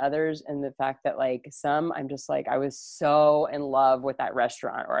different than others, and the fact that like some, I'm just like, I was so in love with that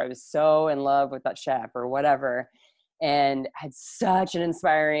restaurant, or I was so in love with that chef or whatever, and had such an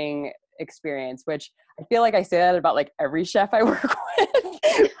inspiring experience, which I feel like I say that about like every chef I work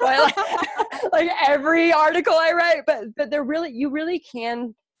with, but like every article I write, but they're really, you really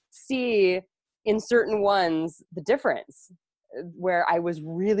can see in certain ones the difference, where I was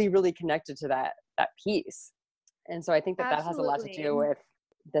really, really connected to that piece. And so I think that has a lot to do with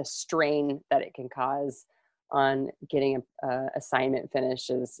the strain that it can cause on getting a assignment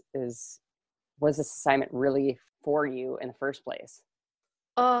finished. Was this assignment really for you in the first place?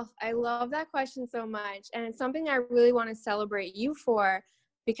 Oh, I love that question so much. And it's something I really want to celebrate you for,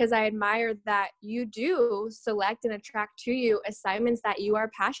 because I admire that you do select and attract to you assignments that you are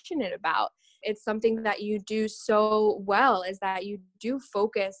passionate about. It's something that you do so well, is that you do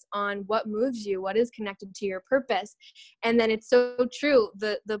focus on what moves you, what is connected to your purpose. And then it's so true.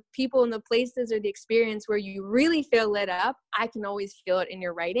 The people and the places or the experience where you really feel lit up, I can always feel it in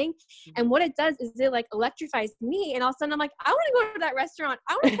your writing. And what it does is it like electrifies me. And all of a sudden I'm like, I want to go to that restaurant.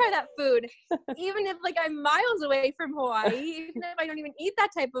 I want to try that food. Even if like I'm miles away from Hawaii, even if I don't even eat that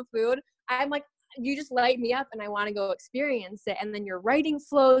type of food, I'm like, you just light me up and I want to go experience it. And then your writing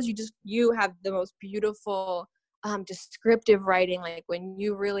flows. You have the most beautiful, descriptive writing. Like when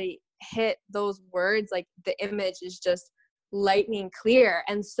you really hit those words, like the image is just lightning clear.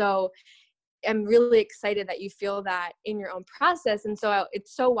 And so I'm really excited that you feel that in your own process. And so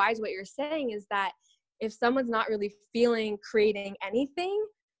it's so wise what you're saying, is that if someone's not really feeling creating anything,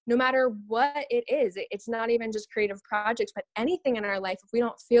 no matter what it is, it's not even just creative projects, but anything in our life, if we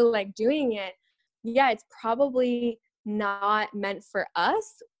don't feel like doing it, yeah, it's probably not meant for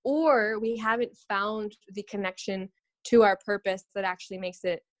us, or we haven't found the connection to our purpose that actually makes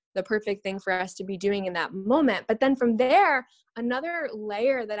it the perfect thing for us to be doing in that moment. But then from there, another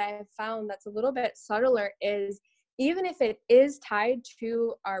layer that I have found that's a little bit subtler is, even if it is tied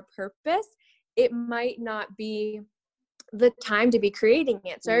to our purpose, it might not be the time to be creating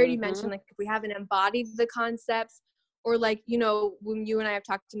it. So I already mentioned, like, if we haven't embodied the concepts, or like, you know, when you and I have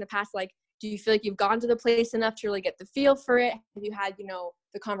talked in the past, like, do you feel like you've gone to the place enough to really get the feel for it? Have you had, you know,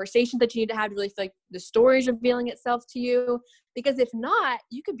 the conversation that you need to have to really feel like the story is revealing itself to you? Because if not,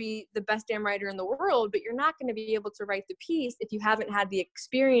 you could be the best damn writer in the world, but you're not going to be able to write the piece if you haven't had the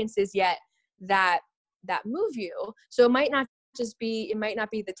experiences yet that move you. So it might not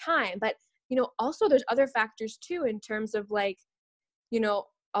be the time, but, you know, also there's other factors too, in terms of, like, you know,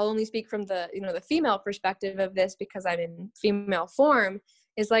 I'll only speak from the, you know, the female perspective of this because I'm in female form,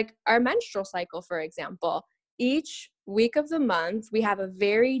 is like our menstrual cycle, for example. Each week of the month, we have a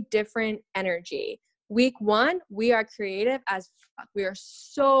very different energy. Week 1, we are creative as fuck. We are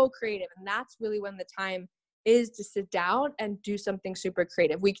so creative. And that's really when the time is to sit down and do something super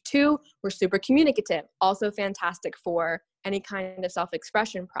creative. Week 2, we're super communicative. Also fantastic for any kind of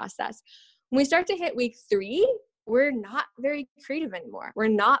self-expression process. When we start to hit week 3, we're not very creative anymore. We're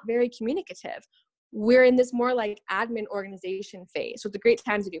not very communicative. We're in this more like admin organization phase. So it's a great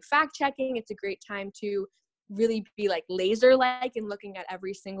time to do fact checking. It's a great time to really be like laser-like and looking at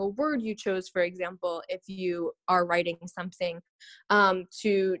every single word you chose, for example, if you are writing something,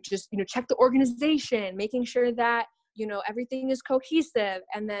 to just, you know, check the organization, making sure that, you know, everything is cohesive.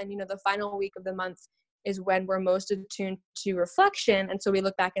 And then, you know, the final week of the month is when we're most attuned to reflection. And so we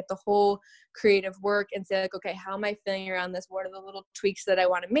look back at the whole creative work and say, like, okay, how am I feeling around this? What are the little tweaks that I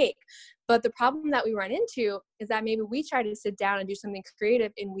want to make? But the problem that we run into is that maybe we try to sit down and do something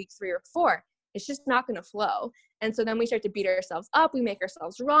creative in week 3 or 4. It's just not going to flow. And so then we start to beat ourselves up. We make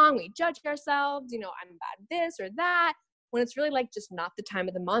ourselves wrong. We judge ourselves, you know, I'm bad this or that, when it's really like just not the time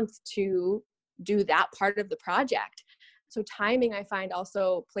of the month to do that part of the project. So timing, I find,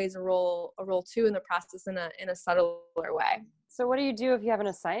 also plays a role too in the process in a subtler way. So what do you do if you have an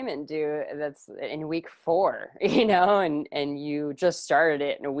assignment due that's in week 4, you know, and you just started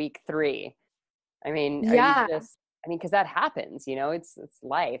it in week 3? I mean, are you just, I mean, because that happens, you know, it's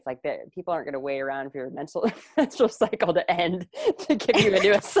life. Like, people aren't going to wait around for your menstrual cycle to end to give you a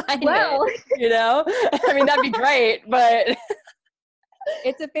new assignment. Well, you know, I mean, that'd be great, but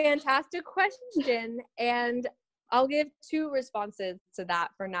it's a fantastic question, and I'll give 2 responses to that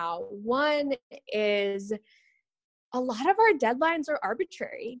for now. One is, a lot of our deadlines are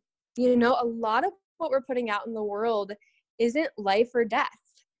arbitrary. You know, a lot of what we're putting out in the world isn't life or death.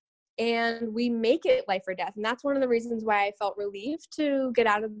 And we make it life or death. And that's one of the reasons why I felt relieved to get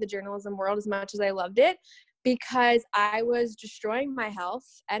out of the journalism world as much as I loved it, because I was destroying my health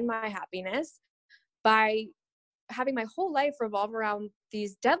and my happiness by having my whole life revolve around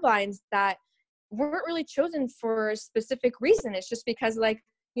these deadlines that weren't really chosen for a specific reason. It's just because, like,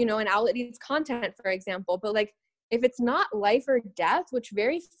 you know, an outlet needs content, for example. But like, if it's not life or death, which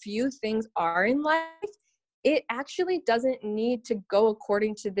very few things are in life, it actually doesn't need to go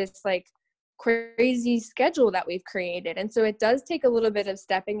according to this like crazy schedule that we've created. And so it does take a little bit of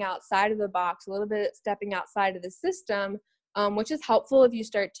stepping outside of the box, a little bit stepping outside of the system, which is helpful if you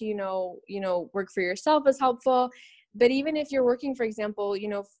start to, you know, work for yourself is helpful. But even if you're working, for example, you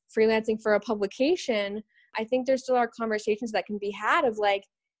know, freelancing for a publication, I think there still are conversations that can be had of like,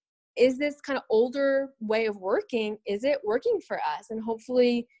 is this kind of older way of working, is it working for us? And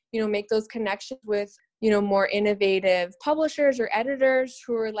hopefully, you know, make those connections with, you know, more innovative publishers or editors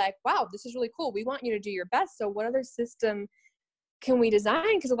who are like, wow, this is really cool. We want you to do your best. So what other system can we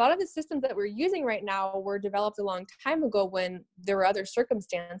design? Because a lot of the systems that we're using right now were developed a long time ago when there were other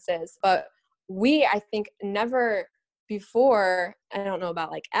circumstances. But we, I think, never before, I don't know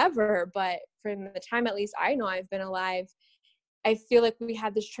about like ever, but from the time at least I know I've been alive, I feel like we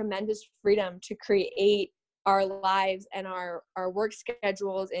had this tremendous freedom to create our lives and our work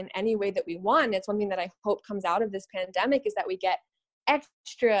schedules in any way that we want. It's one thing that I hope comes out of this pandemic, is that we get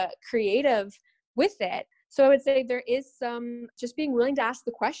extra creative with it. So I would say there is some just being willing to ask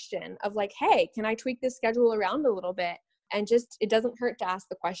the question of like, hey, can I tweak this schedule around a little bit? And just, it doesn't hurt to ask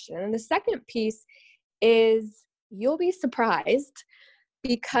the question. And the second piece is, you'll be surprised,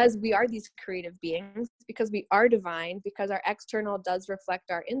 because we are these creative beings, because we are divine, because our external does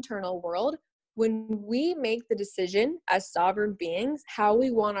reflect our internal world. When we make the decision as sovereign beings, how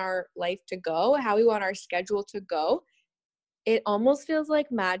we want our life to go, how we want our schedule to go, it almost feels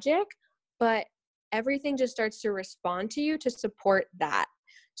like magic, but everything just starts to respond to you to support that.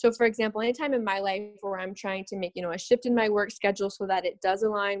 So for example, anytime in my life where I'm trying to make, you know, a shift in my work schedule so that it does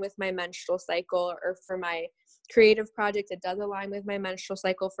align with my menstrual cycle, or for my creative project that does align with my menstrual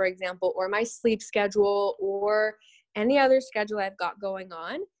cycle, for example, or my sleep schedule, or any other schedule I've got going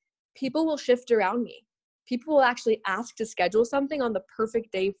on, people will shift around me. People will actually ask to schedule something on the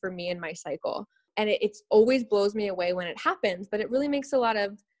perfect day for me in my cycle. And it's always blows me away when it happens, but it really makes a lot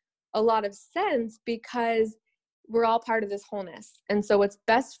of sense, because we're all part of this wholeness. And so what's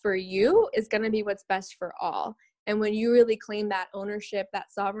best for you is going to be what's best for all. And when you really claim that ownership,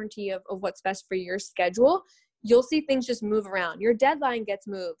 that sovereignty of what's best for your schedule, you'll see things just move around. Your deadline gets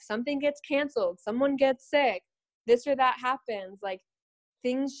moved, something gets canceled, someone gets sick, this or that happens. Like,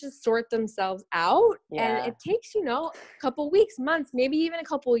 things just sort themselves out. And it takes, a couple weeks, months, maybe even a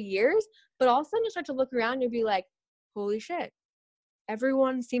couple years, but all of a sudden you start to look around and you'll be like, holy shit,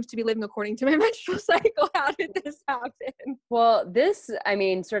 everyone seems to be living according to my menstrual cycle. How did this happen? Well, this,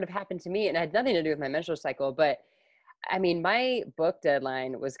 sort of happened to me, and it had nothing to do with my menstrual cycle, but my book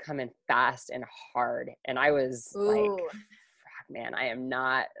deadline was coming fast and hard, and I was like, man, I'm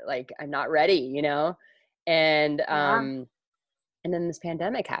not ready, And, and then this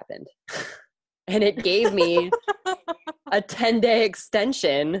pandemic happened and it gave me a 10-day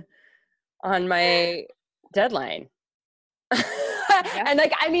extension on my deadline. And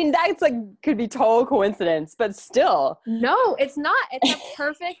that's could be total coincidence, but still. No, it's not. It's a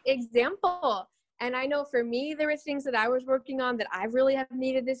perfect example. And I know for me, there were things that I was working on that I really have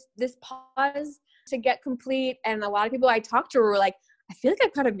needed this pause to get complete. And a lot of people I talked to were like, I feel like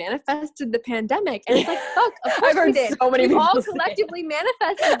I've kind of manifested the pandemic. And it's like, fuck, of course we did. So many we people all collectively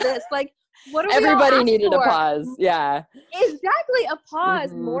manifested this. Like, what are everybody we all needed for? A pause. Yeah. Exactly. A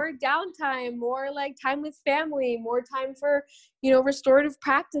pause, more downtime, more time with family, more time for, restorative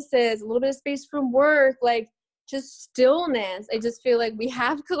practices, a little bit of space from work, just stillness. I just feel like we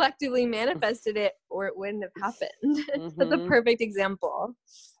have collectively manifested it, or it wouldn't have happened. That's a perfect example.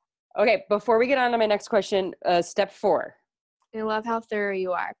 Okay. Before we get on to my next question, step 4. I love how thorough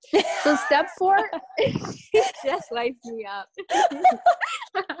you are. So step 4 just lights me up.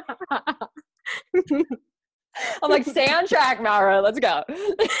 I'm like, stay on track, Maura. Let's go.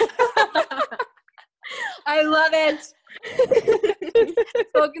 I love it.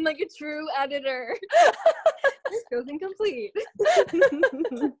 Spoken like a true editor. This goes incomplete.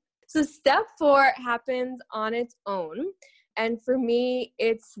 So step 4 happens on its own. And for me,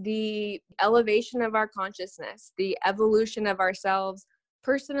 it's the elevation of our consciousness, the evolution of ourselves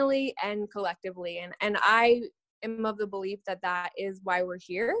personally and collectively. And I am of the belief that is why we're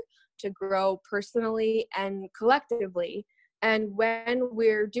here, to grow personally and collectively. And when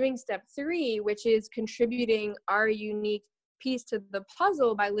we're doing step 3, which is contributing our unique piece to the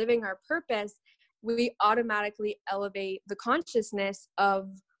puzzle by living our purpose, we automatically elevate the consciousness of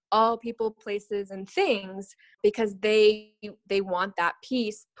all people, places, and things, because they want that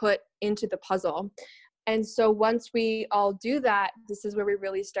piece put into the puzzle. And so once we all do that, this is where we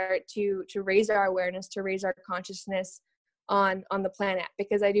really start to raise our awareness, to raise our consciousness on the planet,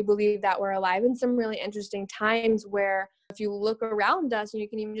 because I do believe that we're alive in some really interesting times where if you look around us, and you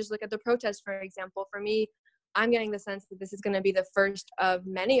can even just look at the protests, for example, for me, I'm getting the sense that this is going to be the first of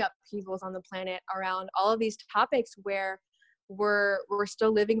many upheavals on the planet around all of these topics where we're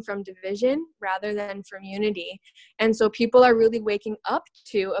still living from division rather than from unity. And so people are really waking up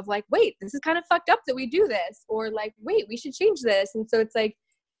to wait, this is kind of fucked up that we do this, or wait, we should change this. And so it's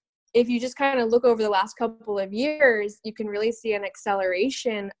if you just kind of look over the last couple of years, you can really see an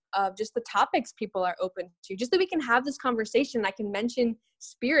acceleration of just the topics people are open to, just that we can have this conversation. I can mention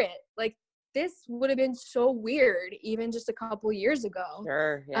spirit. This would have been so weird even just a couple years ago.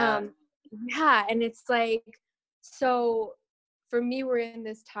 Sure. Yeah. Yeah. And it's so for me, we're in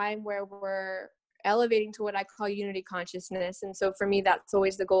this time where we're elevating to what I call unity consciousness. And so for me, that's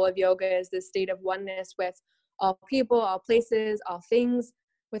always the goal of yoga, is this state of oneness with all people, all places, all things,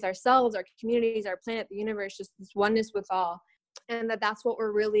 with ourselves, our communities, our planet, the universe, just this oneness with all. And that's what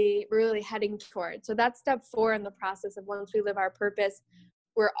we're really, really heading towards. So that's step 4 in the process of, once we live our purpose,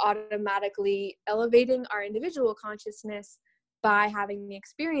 we're automatically elevating our individual consciousness by having the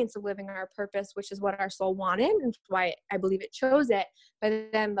experience of living our purpose, which is what our soul wanted, and why I believe it chose it. But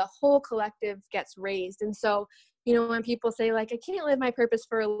then the whole collective gets raised. And so, when people say I can't live my purpose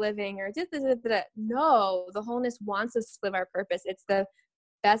for a living, or no, the wholeness wants us to live our purpose. It's the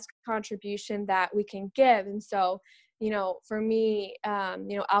best contribution that we can give. And so, for me,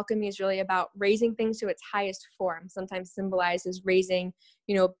 alchemy is really about raising things to its highest form, sometimes symbolized as raising,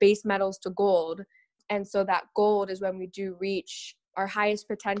 base metals to gold. And so that gold is when we do reach our highest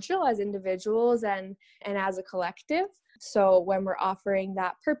potential as individuals and as a collective. So when we're offering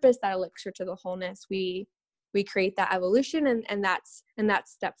that purpose, that elixir to the wholeness, we create that evolution, and that's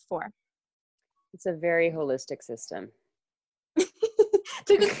step 4. It's a very holistic system.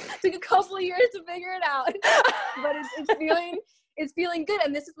 took a couple of years to figure it out, but it's feeling good.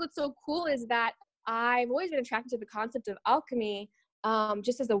 And this is what's so cool is that I've always been attracted to the concept of alchemy.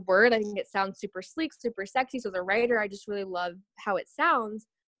 Just as a word, I think it sounds super sleek, super sexy. So as a writer, I just really love how it sounds.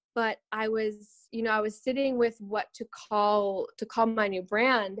 But I was sitting with what to call my new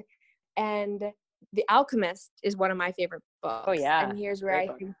brand, and The Alchemist is one of my favorite books. Oh yeah. And here's where I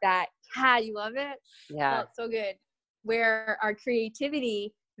think that, you love it? Yeah. Well, it's so good. Where our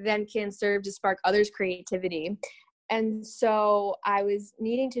creativity then can serve to spark others' creativity. And so I was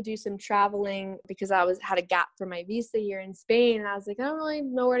needing to do some traveling because I had a gap for my visa here in Spain. And I was like, I don't really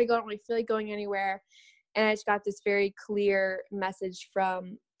know where to go. I don't really feel like going anywhere. And I just got this very clear message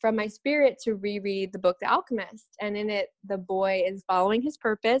from my spirit to reread the book, The Alchemist. And in it, the boy is following his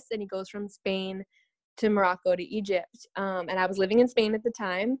purpose, and he goes from Spain to Morocco to Egypt. And I was living in Spain at the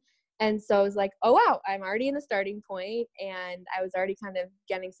time. And so I was like, oh, wow, I'm already in the starting point. And I was already kind of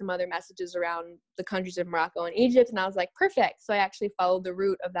getting some other messages around the countries of Morocco and Egypt. And I was like, perfect. So I actually followed the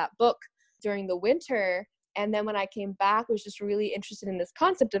route of that book during the winter. And then when I came back, I was just really interested in this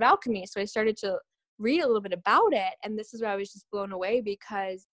concept of alchemy. So I started to read a little bit about it. And this is where I was just blown away,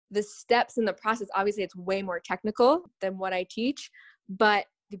 because the steps in the process, obviously it's way more technical than what I teach, but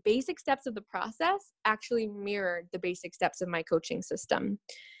the basic steps of the process actually mirrored the basic steps of my coaching system.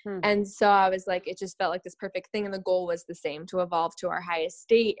 And so I was like, it just felt like this perfect thing. And the goal was the same, to evolve to our highest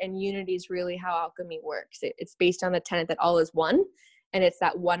state. And unity is really how alchemy works. It's based on the tenet that all is one. And it's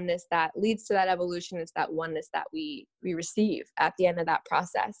that oneness that leads to that evolution. It's that oneness that we receive at the end of that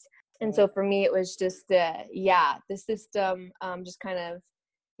process. And so for me, it was just, the system just kind of,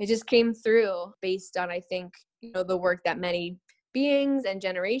 it just came through based on, I think, the work that many beings and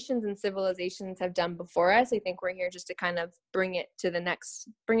generations and civilizations have done before us. I think we're here just to kind of bring it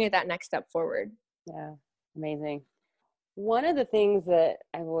that next step forward. Yeah. Amazing. One of the things that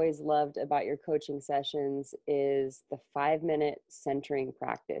I've always loved about your coaching sessions is the 5-minute centering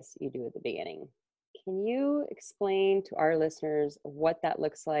practice you do at the beginning. Can you explain to our listeners what that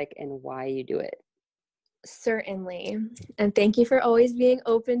looks like and why you do it? Certainly. And thank you for always being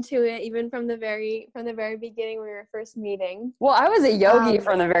open to it, even from the very beginning when we were first meeting. Well, I was a yogi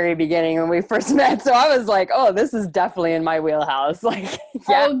from the very beginning when we first met. So I was like, oh, this is definitely in my wheelhouse. Like,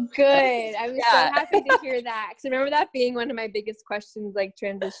 yeah. Oh, good. I was so happy to hear that. Because I remember that being one of my biggest questions, like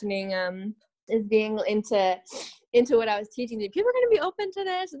transitioning, is being into what I was teaching. People are going to be open to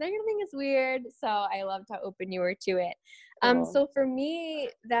this. They're going to think it's weird. So I loved how open you were to it. So for me,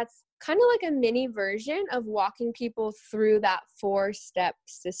 that's kind of like a mini version of walking people through that 4-step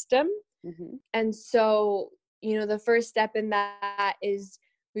system. Mm-hmm. And so, the first step in that is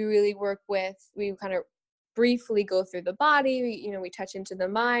we kind of briefly go through the body. We touch into the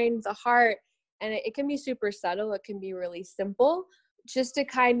mind, the heart, and it can be super subtle. It can be really simple, just to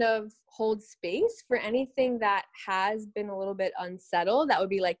kind of hold space for anything that has been a little bit unsettled. That would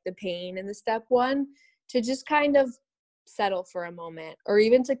be like the pain in the step 1, to just kind of settle for a moment, or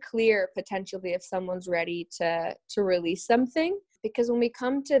even to clear potentially if someone's ready to release something. Because when we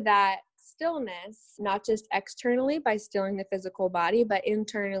come to that stillness, not just externally by stilling the physical body, but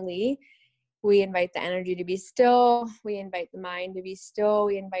internally, we invite the energy to be still, we invite the mind to be still,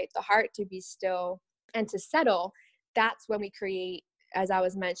 we invite the heart to be still and to settle. That's when we create, as I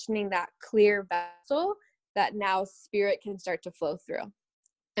was mentioning, that clear vessel that now spirit can start to flow through,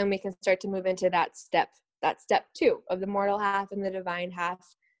 and we can start to move into that step 2 of the mortal half and the divine half,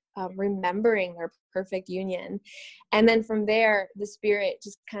 remembering their perfect union. And then from there, the spirit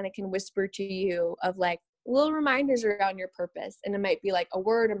just kind of can whisper to you of like little reminders around your purpose. And it might be like a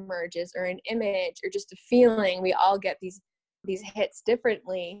word emerges, or an image, or just a feeling. We all get these hits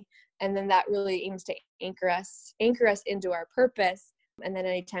differently. And then that really aims to anchor us into our purpose. And then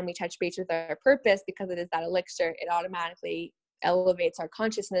anytime we touch base with our purpose, because it is that elixir, it automatically elevates our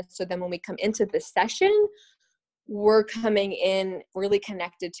consciousness. So then when we come into the session, we're coming in really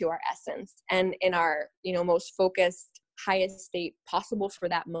connected to our essence and in our, most focused, highest state possible for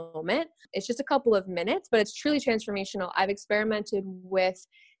that moment. It's just a couple of minutes, but it's truly transformational. I've experimented with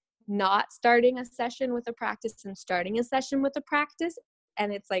not starting a session with a practice and starting a session with a practice,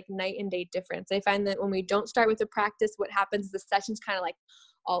 and it's like night and day difference. I find that when we don't start with a practice, what happens is the session's kind of like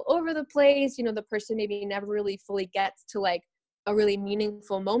all over the place. The person maybe never really fully gets to like a really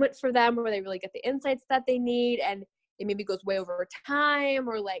meaningful moment for them, where they really get the insights that they need, and it maybe goes way over time,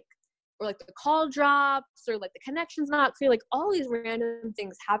 or the call drops, or like the connection's not clear. Like all these random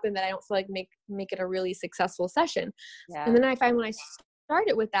things happen that I don't feel like make it a really successful session. Yeah. And then I find when I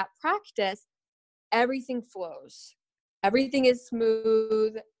started with that practice, everything flows. Everything is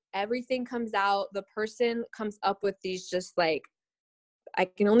smooth. everything comes out. The person comes up with these just like, I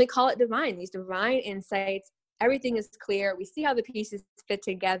can only call it divine, these divine insights. Everything is clear. We see how the pieces fit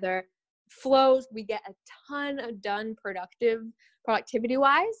together, flows. We get a ton of done productivity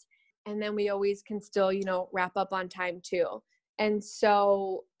wise. And then we always can still, wrap up on time too. And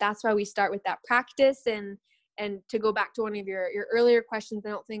so that's why we start with that practice. And to go back to one of your earlier questions, I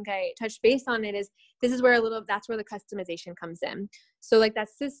don't think I touched base on it, that's where the customization comes in. So like that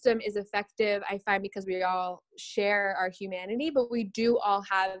system is effective, I find, because we all share our humanity, but we do all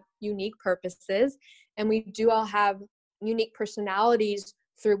have unique purposes, and we do all have unique personalities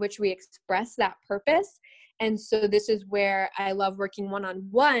through which we express that purpose. And so this is where I love working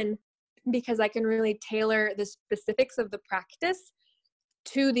one-on-one, because I can really tailor the specifics of the practice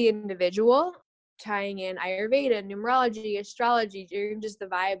to the individual, tying in Ayurveda, numerology, astrology, even just the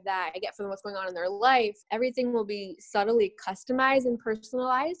vibe that I get from what's going on in their life. Everything will be subtly customized and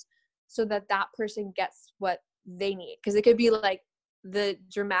personalized so that that person gets what they need. Because it could be like the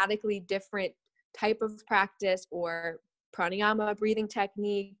dramatically different type of practice, or pranayama, breathing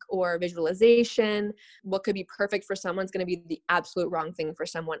technique, or visualization. What could be perfect for someone's going to be the absolute wrong thing for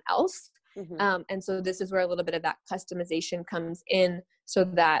someone else. Mm-hmm. And so this is where a little bit of that customization comes in, so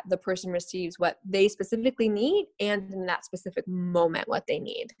that the person receives what they specifically need, and in that specific moment, what they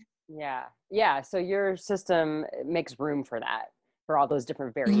need. Yeah. Yeah. So your system makes room for that, for all those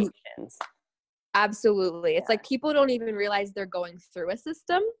different variations. Absolutely. It's like people don't even realize they're going through a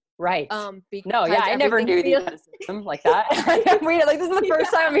system. Right. No, yeah, I never knew you had a system like that. This is the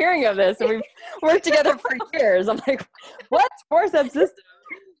first time I'm hearing of this, and we've worked together for years. I'm like, what's forceps system?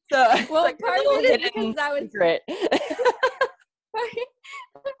 So, well, part of it is because I was secret.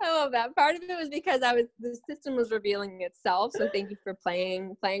 I love that. Part of it was because the system was revealing itself. So thank you for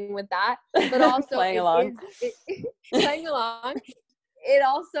playing with that. But also playing along. Playing along. It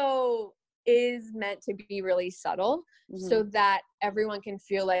also is meant to be really subtle, mm-hmm. so that everyone can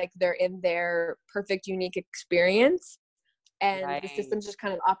feel like they're in their perfect, unique experience, and right. The system's just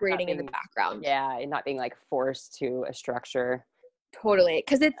kind of operating in the background. Yeah, and not being like forced to a structure. Totally,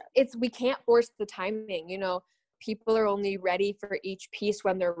 because it's we can't force the timing. People are only ready for each piece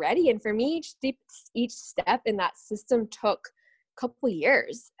when they're ready, and for me, each step in that system took a couple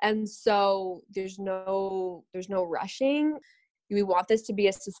years, and so there's no rushing. We want this to be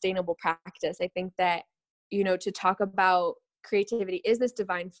a sustainable practice. I think that, to talk about creativity is this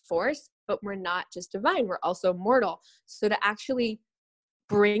divine force, but we're not just divine, we're also mortal. So to actually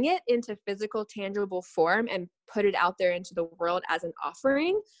bring it into physical, tangible form and put it out there into the world as an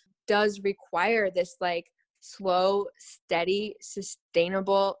offering does require this like slow, steady,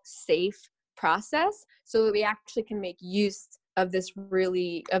 sustainable, safe process, so that we actually can make use of this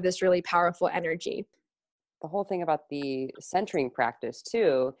really powerful energy. The whole thing about the centering practice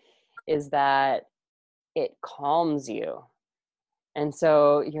too is that it calms you. And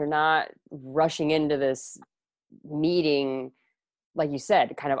so you're not rushing into this meeting, like you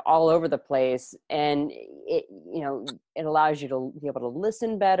said, kind of all over the place. And it allows you to be able to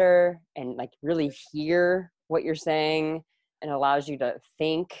listen better and like really hear what you're saying, and allows you to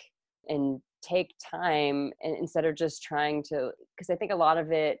think and take time, and instead of just trying to, because I think a lot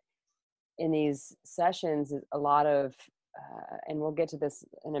of it in these sessions is a lot of, and we'll get to this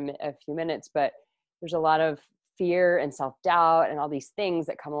in a few minutes, but there's a lot of fear and self-doubt and all these things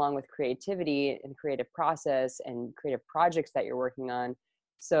that come along with creativity and creative process and creative projects that you're working on.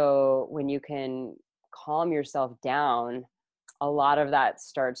 So when you can calm yourself down, a lot of that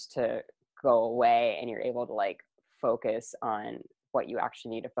starts to go away, and you're able to like focus on what you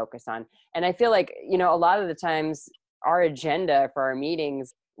actually need to focus on. And I feel like, a lot of the times our agenda for our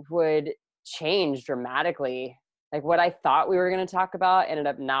meetings would change dramatically. Like what I thought we were going to talk about ended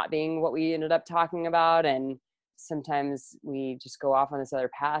up not being what we ended up talking about. And sometimes we just go off on this other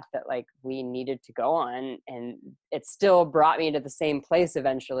path that like we needed to go on, and it still brought me to the same place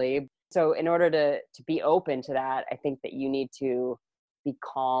eventually. So in order to be open to that, I think that you need to be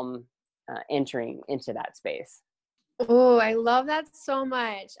calm entering into that space. Oh, I love that so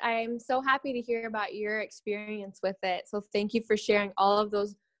much. I'm so happy to hear about your experience with it. So thank you for sharing all of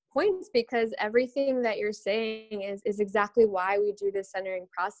those points, because everything that you're saying is exactly why we do this centering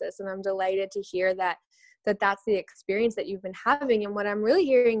process. And I'm delighted to hear that that's the experience that you've been having. And what I'm really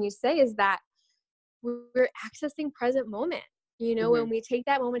hearing you say is that we're accessing present moment. Mm-hmm. When we take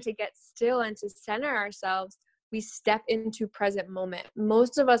that moment to get still and to center ourselves, we step into present moment.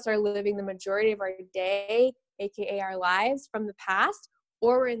 Most of us are living the majority of our day, aka our lives, from the past,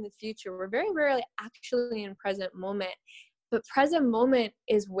 or we're in the future. We're very rarely actually in present moment. But present moment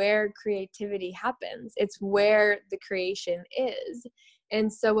is where creativity happens. It's where the creation is.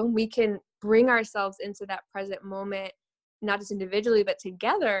 And so when we can bring ourselves into that present moment, not just individually, but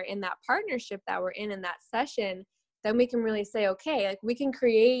together in that partnership that we're in that session, then we can really say, okay, like we can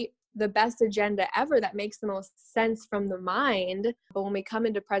create the best agenda ever that makes the most sense from the mind. But when we come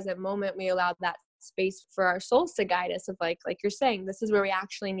into present moment, we allow that space for our souls to guide us of like you're saying, this is where we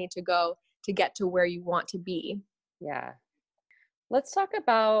actually need to go to get to where you want to be. Yeah. Let's talk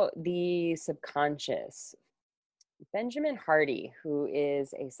about the subconscious. Benjamin Hardy, who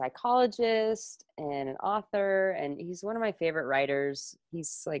is a psychologist and an author, and he's one of my favorite writers.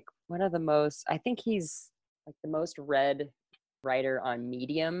 He's like one of the most, I think he's like the most read writer on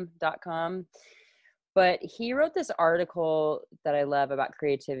medium.com. But he wrote this article that I love about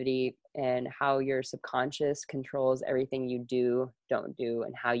creativity and how your subconscious controls everything you do, don't do,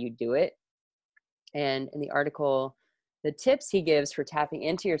 and how you do it. And in the article, the tips he gives for tapping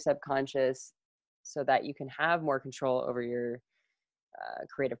into your subconscious so that you can have more control over your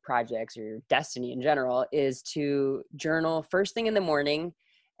creative projects or your destiny in general is to journal first thing in the morning,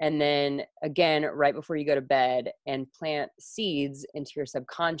 and then again right before you go to bed, and plant seeds into your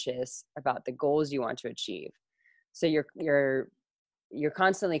subconscious about the goals you want to achieve. So you're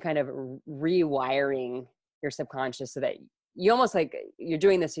constantly kind of rewiring your subconscious so that you almost like you're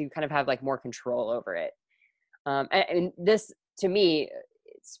doing this so you kind of have like more control over it. And this to me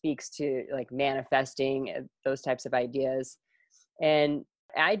speaks to like manifesting those types of ideas. And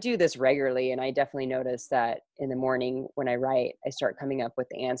I do this regularly, and I definitely notice that in the morning when I write, I start coming up with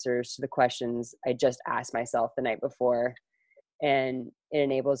the answers to the questions I just asked myself the night before. And it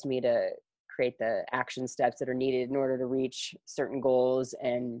enables me to create the action steps that are needed in order to reach certain goals,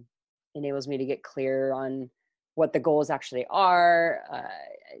 and enables me to get clear on what the goals actually are.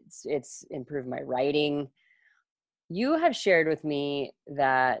 It's improved my writing. You have shared with me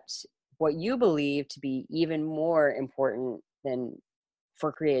that what you believe to be even more important than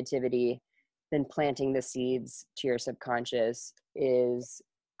for creativity than planting the seeds to your subconscious is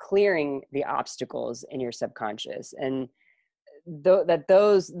clearing the obstacles in your subconscious. And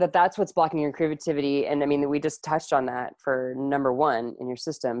that's what's blocking your creativity. And I mean, we just touched on that for number one in your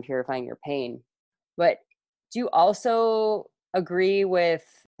system, purifying your pain. But do you also agree with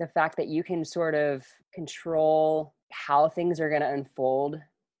the fact that you can sort of control how things are going to unfold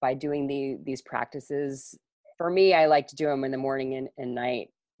by doing these practices? For me, I like to do them in the morning and night.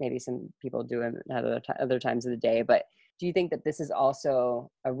 Maybe some people do them at other times of the day. But do you think that this is also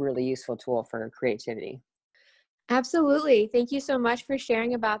a really useful tool for creativity? Absolutely. Thank you so much for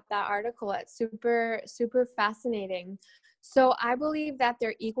sharing about that article. It's super, super fascinating. So I believe that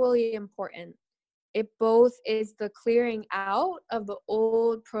they're equally important. It both is the clearing out of the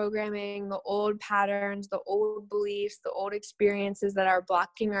old programming, the old patterns, the old beliefs, the old experiences that are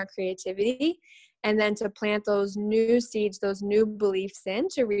blocking our creativity, and then to plant those new seeds, those new beliefs in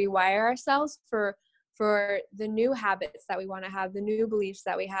to rewire ourselves for the new habits that we want to have, the new beliefs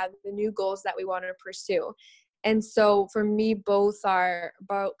that we have, the new goals that we want to pursue. And so for me, both are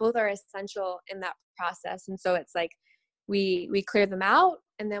essential in that process. And so it's like we clear them out,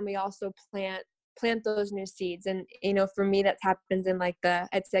 and then we also plant those new seeds. And for me, that happens in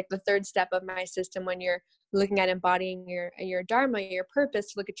it's like the third step of my system, when you're looking at embodying your dharma, your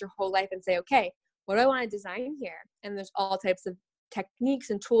purpose, to look at your whole life and say, okay, what do I want to design here? And there's all types of techniques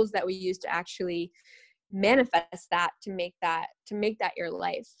and tools that we use to actually manifest that, to make that your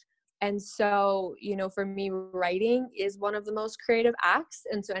life. And so, for me, writing is one of the most creative acts.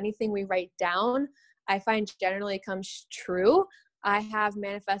 And so anything we write down, I find generally comes true. I have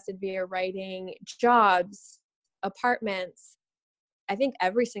manifested via writing jobs, apartments, I think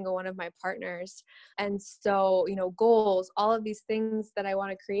every single one of my partners. And so, goals, all of these things that I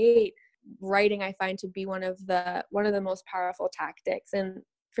want to create, writing I find to be one of the most powerful tactics. And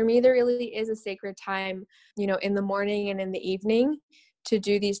for me, there really is a sacred time, in the morning and in the evening to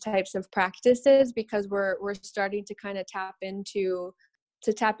do these types of practices, because we're starting to kind of tap into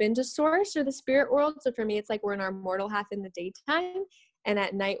source or the spirit world. So for me, it's like we're in our mortal half in the daytime, and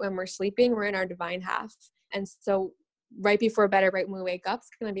at night when we're sleeping, we're in our divine half. And so right before bed, or right when we wake up, it's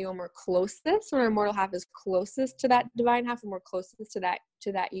going to be when we're closest, when our mortal half is closest to that divine half, and we're closest to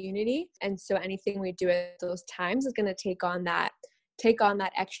that unity. And so anything we do at those times is going to take on that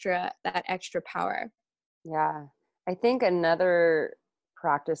extra power. Yeah. I think another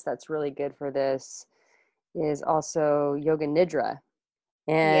practice that's really good for this is also yoga nidra.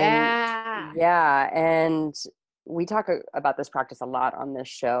 And and we talk about this practice a lot on this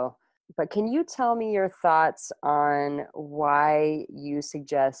show. But can you tell me your thoughts on why you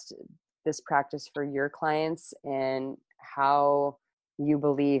suggest this practice for your clients, and how you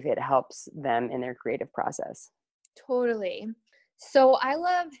believe it helps them in their creative process. Totally. So I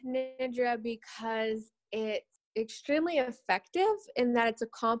love Nidra because it's extremely effective in that it's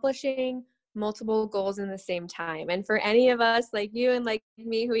accomplishing multiple goals in the same time. And for any of us like you and like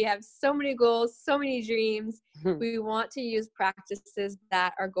me, who we have so many goals, so many dreams, we want to use practices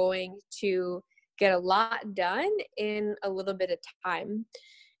that are going to get a lot done in a little bit of time.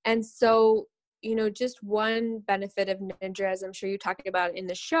 And so, just one benefit of Nidra, as I'm sure you talked about in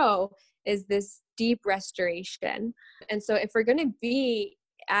the show, is this deep restoration. And so if we're going to be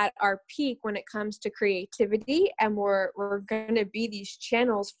at our peak when it comes to creativity, and we're going to be these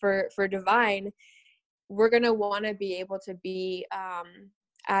channels for divine, we're going to want to be able to be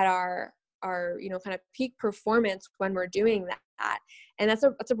at our kind of peak performance when we're doing that. And that's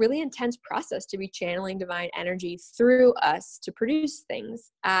a really intense process, to be channeling divine energy through us to produce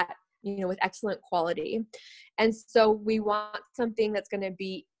things at with excellent quality. And so we want something that's going to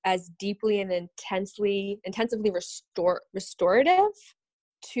be as deeply and intensively restorative,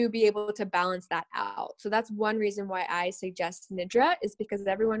 to be able to balance that out. So that's one reason why I suggest Nidra, is because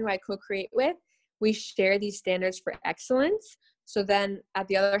everyone who I co-create with, we share these standards for excellence. So then at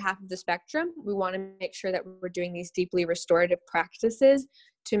the other half of the spectrum, we want to make sure that we're doing these deeply restorative practices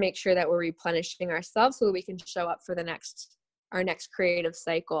to make sure that we're replenishing ourselves so that we can show up for our next creative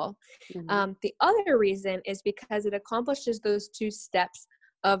cycle. Mm-hmm. The other reason is because it accomplishes those two steps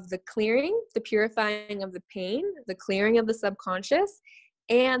of the clearing, the purifying of the pain, the clearing of the subconscious,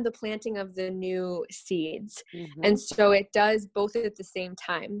 and the planting of the new seeds. Mm-hmm. And so it does both at the same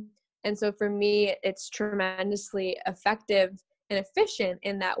time. And so for me, it's tremendously effective and efficient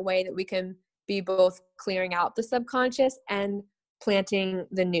in that way, that we can be both clearing out the subconscious and planting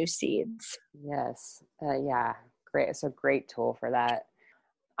the new seeds. Yes. Yeah. Great. It's a great tool for that.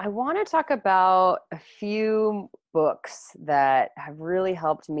 I want to talk about a few books that have really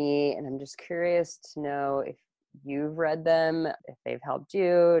helped me, and I'm just curious to know if you've read them, if they've helped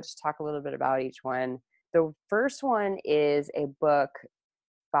you. Just talk a little bit about each one. The first one is a book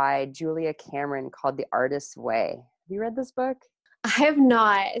by Julia Cameron called The Artist's Way. Have you read this book? I have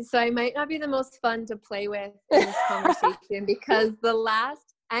not. So I might not be the most fun to play with in this conversation, because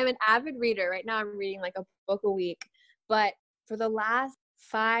I'm an avid reader. Right now I'm reading like a book a week. But for the last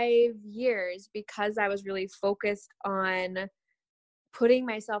 5 years, because I was really focused on putting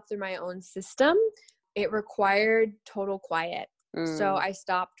myself through my own system, it required total quiet. So I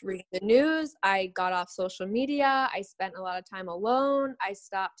stopped reading the news. I got off social media. I spent a lot of time alone. I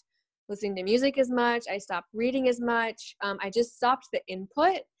stopped listening to music as much. I stopped reading as much. I just stopped the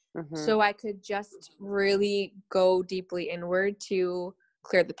input, so I could just really go deeply inward to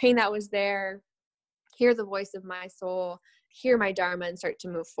clear the pain that was there, hear the voice of my soul, hear my dharma, and start to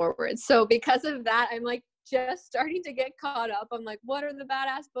move forward. So because of that, I'm like just starting to get caught up. I'm like, what are the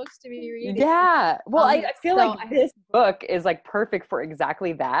badass books to be reading? Yeah. Well, I feel like this book is like perfect for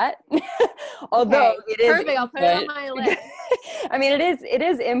exactly that. Although it is perfect. I'll put it on my list. I mean, it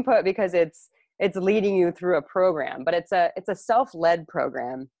is input because it's leading you through a program, but it's a self-led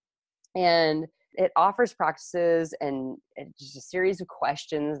program, and it offers practices and just a series of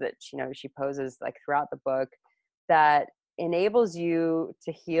questions that she poses like throughout the book that enables you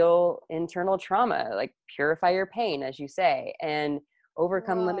to heal internal trauma, like purify your pain, as you say, and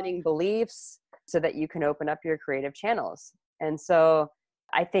overcome limiting beliefs so that you can open up your creative channels. And so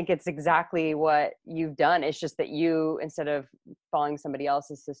I think it's exactly what you've done. It's just that you, instead of following somebody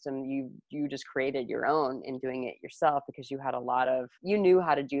else's system, you just created your own in doing it yourself, because you knew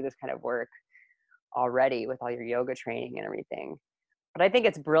how to do this kind of work already with all your yoga training and everything. But I think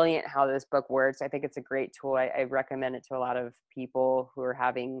it's brilliant how this book works. I think it's a great tool. I recommend it to a lot of people who are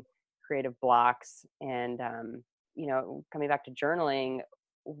having creative blocks. And, coming back to journaling,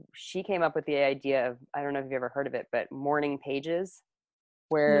 she came up with the idea of, I don't know if you've ever heard of it, but morning pages.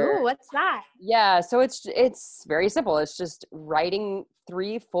 No, what's that? Yeah, so it's very simple. It's just writing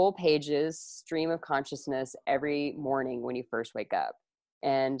 3 full pages, stream of consciousness, every morning when you first wake up.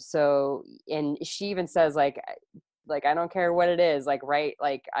 And she even says like I don't care what it is, like write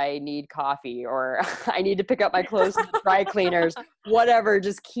like I need coffee, or I need to pick up my clothes from the dry cleaners, whatever,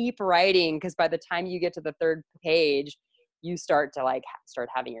 just keep writing, because by the time you get to the 3rd page, you start to start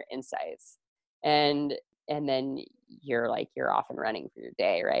having your insights, and then you're off and running for your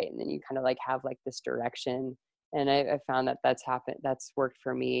day, right? And then you kind of have this direction. And I found that that's worked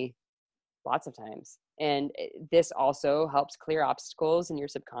for me lots of times. And this also helps clear obstacles in your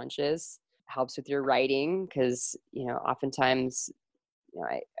subconscious, helps with your writing, because oftentimes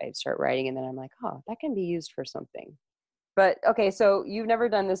I start writing and then I'm like, oh, that can be used for something. But okay, so you've never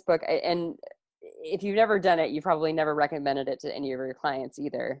done this book, and if you've never done it, you probably never recommended it to any of your clients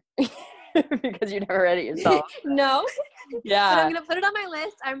either because you never read it yourself. No, but I'm Yeah, going to put it on my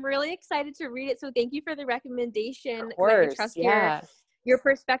list. I'm really excited to read it. So thank you for the recommendation. of 'Cause I course. trust Yeah. your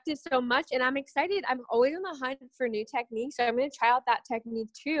perspective so much, and I'm excited. I'm always on the hunt for new techniques. So I'm going to try out that technique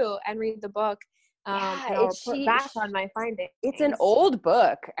too and read the book. Yeah, And I'll report back on my findings. it's an old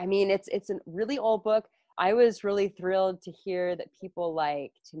book. I mean, it's a really old book. I was really thrilled to hear that people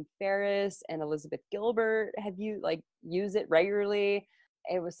like Tim Ferriss and Elizabeth Gilbert have you like use it regularly.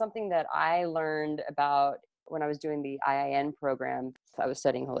 It was something that I learned about when I was doing the IIN program. I was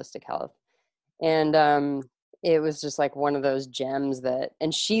studying holistic health. And it was just like one of those gems that,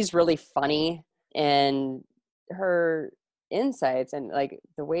 and she's really funny, and her insights and like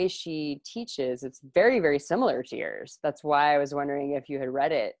the way she teaches, it's very, very similar to yours. That's why I was wondering if you had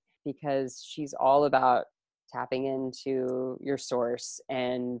read it, because she's all about tapping into your source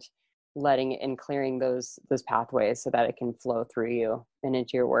and letting and clearing those pathways so that it can flow through you and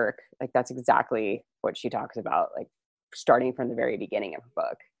into your work. Like that's exactly what she talks about, like starting from the very beginning of her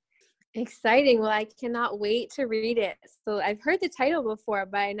book. Exciting. Well, I cannot wait to read it. So I've heard the title before,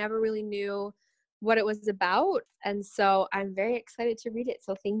 but I never really knew what it was about. And so I'm very excited to read it.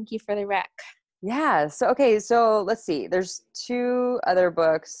 So thank you for the rec. Yeah. So, okay. So let's see. There's two other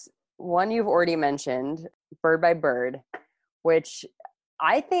books. One you've already mentioned, Bird by Bird, which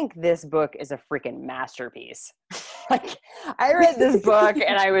I think this book is a freaking masterpiece. Like, I read this book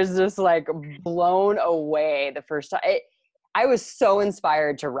and I was just like blown away the first time. I was so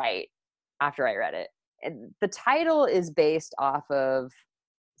inspired to write after I read it. And the title is based off of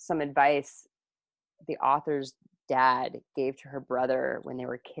some advice the author's dad gave to her brother when they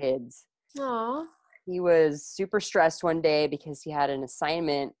were kids. Aw. He was super stressed one day because he had an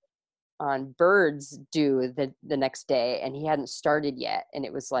assignment on birds due the next day and he hadn't started yet. And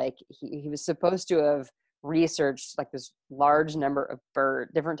it was like he was supposed to have researched like this large number of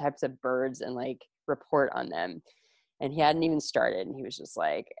different types of birds and like report on them. And he hadn't even started. And he was just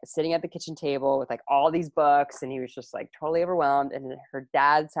like sitting at the kitchen table with like all these books and he was just like totally overwhelmed. And her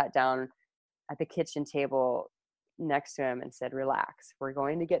dad sat down at the kitchen table next to him and said, "Relax, we're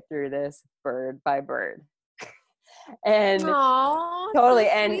going to get through this bird by bird." And Aw, totally,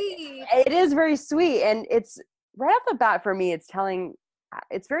 so and sweet. it is very sweet, and it's right off the bat for me, it's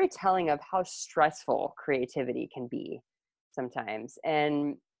very telling of how stressful creativity can be sometimes.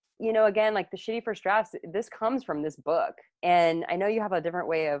 And again, like the shitty first drafts, this comes from this book, and I know you have a different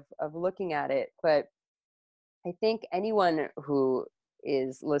way of looking at it, but I think anyone who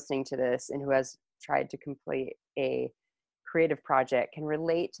is listening to this and who has tried to complete a creative project can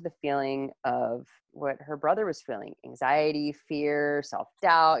relate to the feeling of what her brother was feeling: anxiety, fear,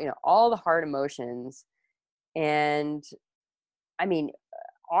 self-doubt, all the hard emotions. And I mean,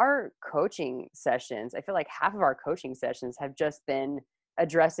 our coaching sessions, I feel like half of our coaching sessions have just been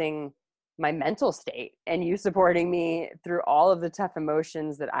addressing my mental state and you supporting me through all of the tough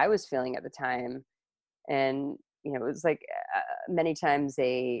emotions that I was feeling at the time. And it was like many times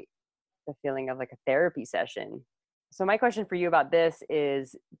the feeling of like a therapy session. So my question for you about this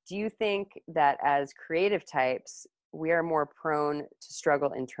is, do you think that as creative types we are more prone to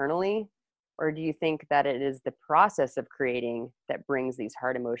struggle internally, or do you think that it is the process of creating that brings these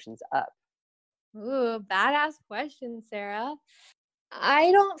hard emotions up? Ooh, badass question, Sarah.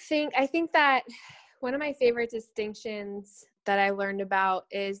 I think that one of my favorite distinctions that I learned about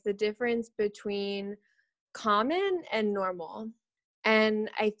is the difference between common and normal. And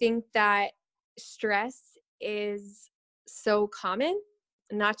I think that stress is so common,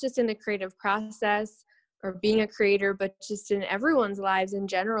 not just in the creative process or being a creator, but just in everyone's lives in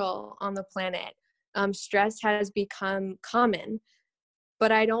general on the planet. Stress has become common,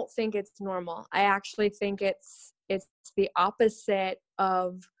 but I don't think it's normal. I actually think it's the opposite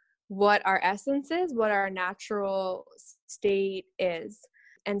of what our essence is, what our natural state is.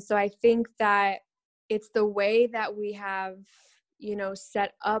 And so I think that it's the way that we have,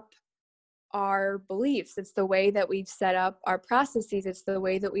 set up our beliefs. It's the way that we've set up our processes. It's the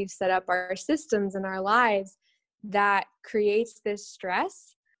way that we've set up our systems in our lives that creates this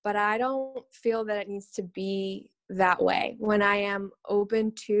stress. But I don't feel that it needs to be that way. When I am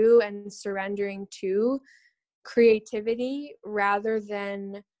open to and surrendering to creativity rather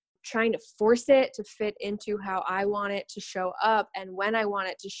than trying to force it to fit into how I want it to show up and when I want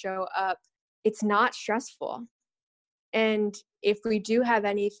it to show up, it's not stressful. And if we do have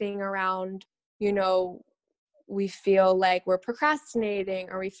anything around, we feel like we're procrastinating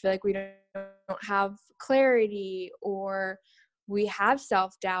or we feel like we don't have clarity or we have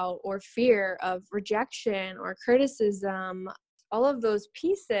self-doubt or fear of rejection or criticism, all of those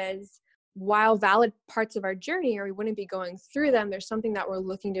pieces, while valid parts of our journey, or we wouldn't be going through them, there's something that we're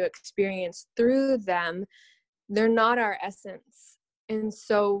looking to experience through them. They're not our essence. And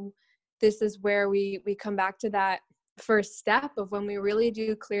so this is where we come back to that first step of when we really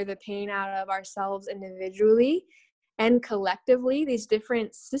do clear the pain out of ourselves individually and collectively, these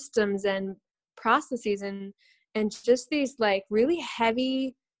different systems and processes and just these like really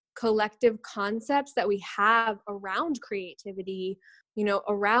heavy collective concepts that we have around creativity, you know,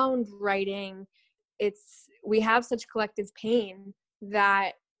 around writing. We have such collective pain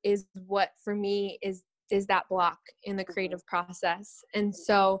that is what for me is that block in the creative process. And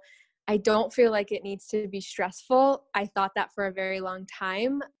so I don't feel like it needs to be stressful. I thought that for a very long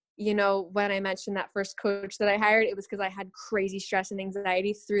time. You know, when I mentioned that first coach that I hired, it was because I had crazy stress and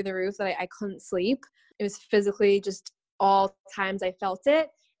anxiety through the roof that I couldn't sleep. It was physically just all times I felt it.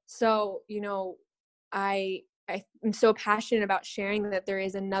 So, you know, I am so passionate about sharing that there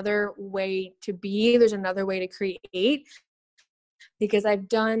is another way to be, there's another way to create, because I've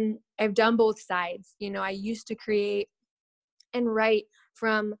done both sides. You know, I used to create and write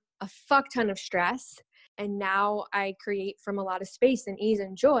from a fuck ton of stress, and now I create from a lot of space and ease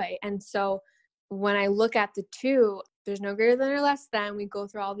and joy. And so when I look at the two, there's no greater than or less than. We go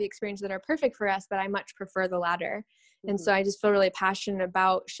through all the experiences that are perfect for us, but I much prefer the latter. And so I just feel really passionate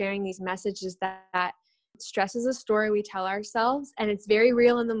about sharing these messages that stress is a story we tell ourselves, and it's very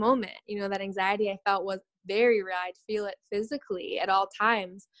real in the moment. You know, that anxiety I felt was very real. I'd feel it physically at all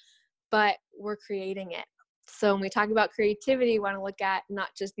times, but we're creating it. So when we talk about creativity, we want to look at not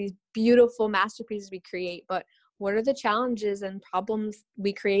just these beautiful masterpieces we create, but what are the challenges and problems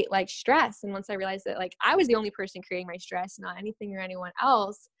we create, like stress. And once I realized that like I was the only person creating my stress, not anything or anyone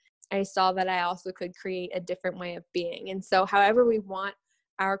else, I saw that I also could create a different way of being. And so however we want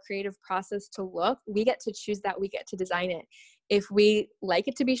our creative process to look, we get to choose that, we get to design it. If we like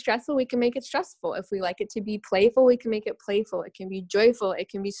it to be stressful, we can make it stressful. If we like it to be playful, we can make it playful. It can be joyful, it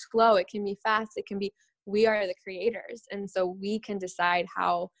can be slow, it can be fast, it can be, we are the creators. And so we can decide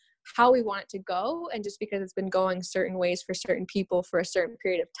how we want it to go. And just because it's been going certain ways for certain people for a certain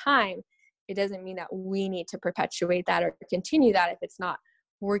period of time, it doesn't mean that we need to perpetuate that or continue that. If it's not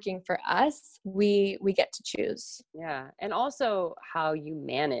working for us, we get to choose. Yeah. And also how you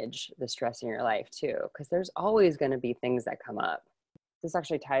manage the stress in your life too, because there's always going to be things that come up. This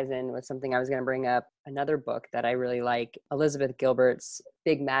actually ties in with something I was going to bring up, another book that I really like, Elizabeth Gilbert's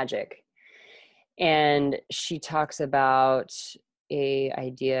Big Magic. And she talks about a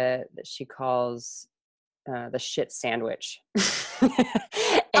idea that she calls the shit sandwich.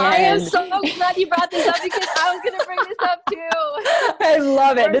 I am so glad you brought this up, because I was going to bring this up too. I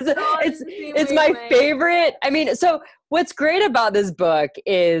love it. It's my favorite. I mean, so what's great about this book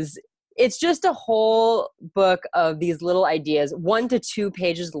is it's just a whole book of these little ideas, 1 to 2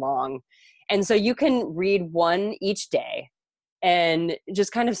 pages long. And so you can read one each day and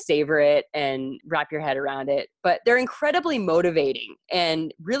just kind of savor it and wrap your head around it. But they're incredibly motivating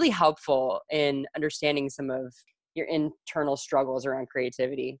and really helpful in understanding some of your internal struggles around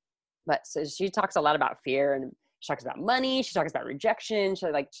creativity. But so she talks a lot about fear, and she talks about money, she talks about rejection.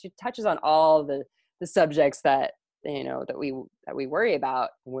 She touches on all the subjects that, you know, that we worry about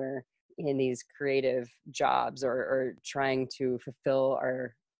when we're in these creative jobs or trying to fulfill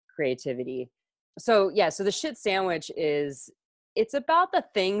our creativity. So yeah, so the shit sandwich it's about the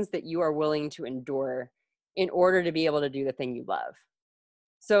things that you are willing to endure in order to be able to do the thing you love.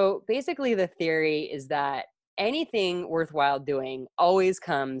 So basically the theory is that anything worthwhile doing always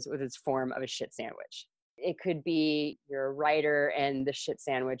comes with its form of a shit sandwich. It could be you're a writer and the shit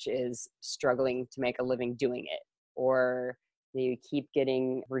sandwich is struggling to make a living doing it, or you keep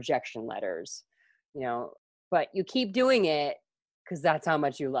getting rejection letters, you know, but you keep doing it because that's how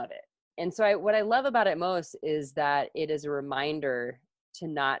much you love it. And so what I love about it most is that it is a reminder to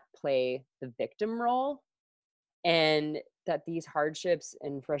not play the victim role, and that these hardships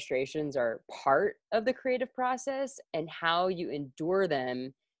and frustrations are part of the creative process, and how you endure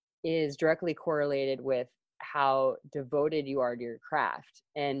them is directly correlated with how devoted you are to your craft.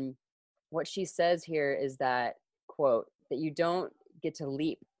 And what she says here is that, quote, that you don't get to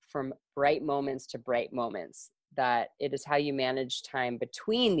leap from bright moments to bright moments, that it is how you manage time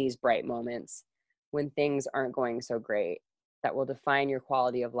between these bright moments when things aren't going so great that will define your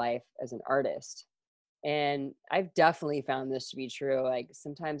quality of life as an artist. And I've definitely found this to be true. Like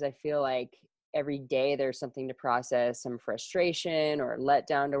sometimes I feel like every day there's something to process, some frustration or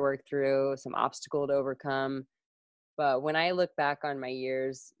letdown to work through, some obstacle to overcome. But when I look back on my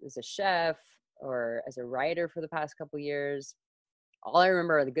years as a chef or as a writer for the past couple of years, all I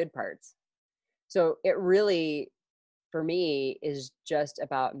remember are the good parts. So it really for me is just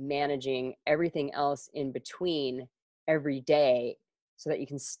about managing everything else in between every day so that you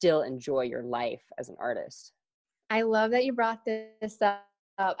can still enjoy your life as an artist. I love that you brought this up.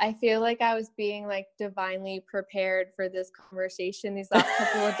 I feel like I was being like divinely prepared for this conversation these last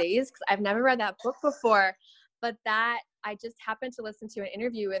couple of days because I've never read that book before. But that I just happened to listen to an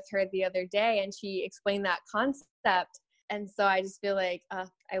interview with her the other day, and she explained that concept. And so I just feel like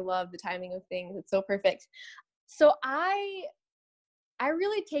I love the timing of things. It's so perfect. So I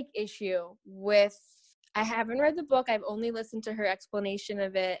really take issue with, I haven't read the book. I've only listened to her explanation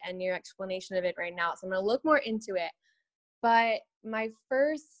of it and your explanation of it right now. So I'm going to look more into it. But my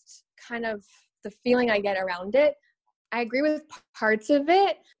first kind of the feeling I get around it, I agree with parts of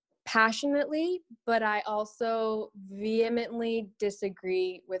it passionately, but I also vehemently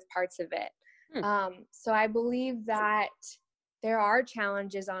disagree with parts of it. So I believe that there are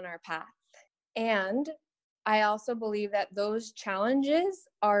challenges on our path. And I also believe that those challenges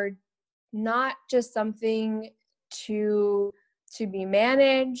are not just something to be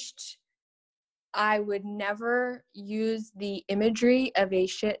managed. I would never use the imagery of a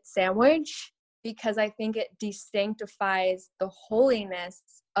shit sandwich because I think it desanctifies the holiness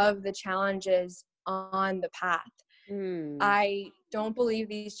of the challenges on the path. I don't believe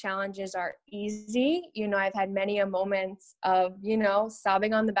these challenges are easy. You know, I've had many a moments of, you know,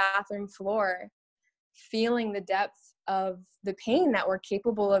 sobbing on the bathroom floor, feeling the depth of the pain that we're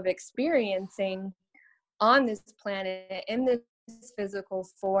capable of experiencing on this planet in this physical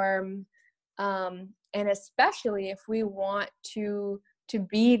form. And especially if we want to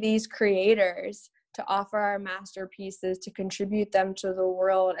be these creators, to offer our masterpieces, to contribute them to the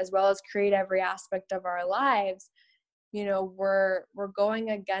world, as well as create every aspect of our lives, you know, we're going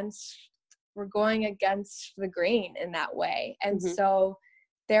against the grain in that way. And so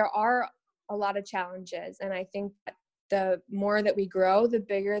there are a lot of challenges. And I think that the more that we grow, the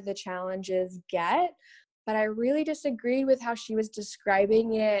bigger the challenges get. But I really disagree with how she was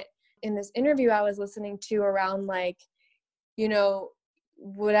describing it in this interview I was listening to around, like, you know,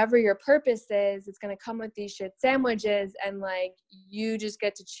 whatever your purpose is, it's going to come with these shit sandwiches, and like you just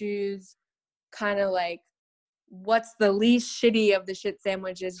get to choose kind of like what's the least shitty of the shit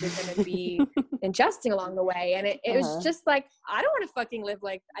sandwiches you're going to be ingesting along the way. And it was just like, I don't want to fucking live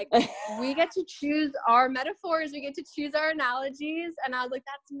like we get to choose our metaphors, we get to choose our analogies. And I was like,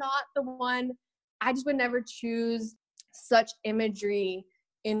 that's not the one. I just would never choose such imagery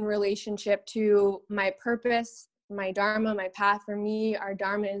in relationship to my purpose, my dharma, my path. For me, our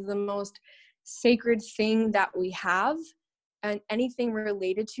dharma is the most sacred thing that we have, and anything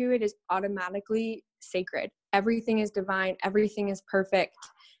related to it is automatically sacred. Everything is divine, everything is perfect.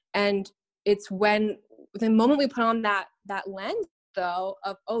 And it's when the moment we put on that lens though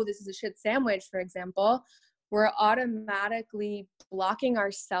of, oh, this is a shit sandwich, for example, we're automatically blocking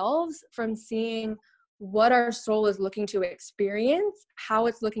ourselves from seeing what our soul is looking to experience, how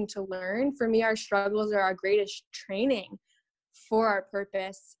it's looking to learn. For me, our struggles are our greatest training for our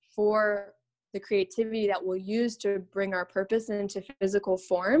purpose, for the creativity that we'll use to bring our purpose into physical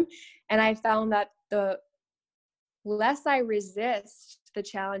form. And I found that the less I resist the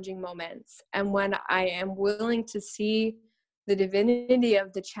challenging moments, and when I am willing to see the divinity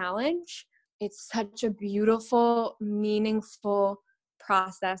of the challenge, it's such a beautiful, meaningful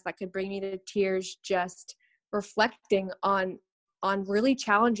process that could bring me to tears just reflecting on really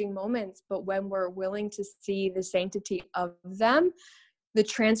challenging moments. But when we're willing to see the sanctity of them, the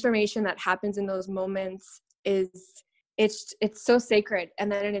transformation that happens in those moments it's so sacred,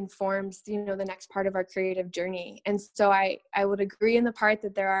 and then it informs, you know, the next part of our creative journey. And so I would agree in the part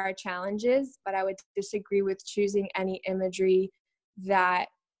that there are challenges, but I would disagree with choosing any imagery that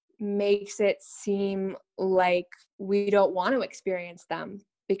makes it seem like we don't want to experience them,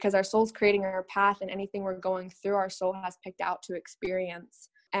 because our soul's creating our path, and anything we're going through, our soul has picked out to experience.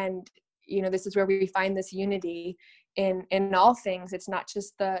 And, you know, this is where we find this unity in all things. It's not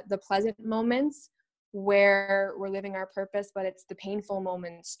just the pleasant moments where we're living our purpose, but it's the painful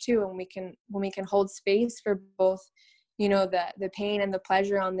moments too. And when we can hold space for both, you know, the pain and the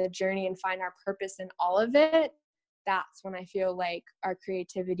pleasure on the journey, and find our purpose in all of it, that's when I feel like our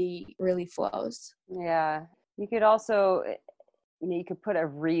creativity really flows. Yeah. You could also, you know, you could put a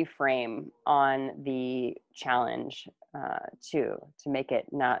reframe on the challenge too, to make it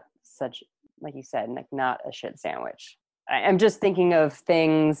not such, like you said, like not a shit sandwich. I'm just thinking of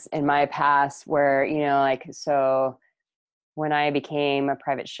things in my past where, you know, like, so when I became a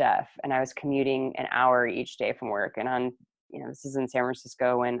private chef and I was commuting an hour each day from work, and on, you know, this is in San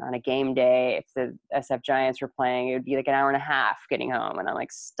Francisco, when on a game day, if the SF Giants were playing, it would be like an hour and a half getting home, and I'm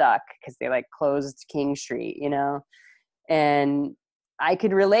like stuck because they like closed King Street, you know? And I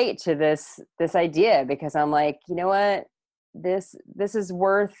could relate to this idea, because I'm like, you know what, this is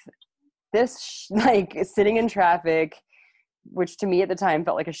worth this, like sitting in traffic, which to me at the time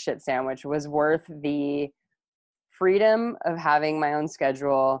felt like a shit sandwich, was worth the freedom of having my own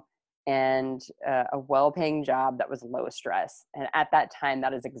schedule and a well-paying job that was low stress. And at that time,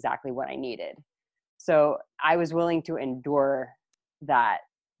 that is exactly what I needed. So I was willing to endure that.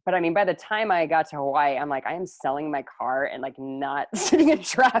 But I mean, by the time I got to Hawaii, I'm like, I am selling my car and like not sitting in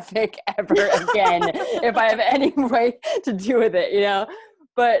traffic ever again if I have any way to do with it, you know?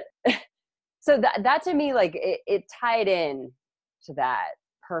 But so that to me, like it tied in to that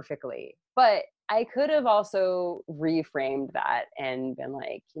perfectly. But I could have also reframed that and been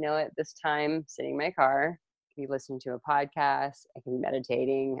like, you know, at this time, sitting in my car, I could be listening to a podcast, I could be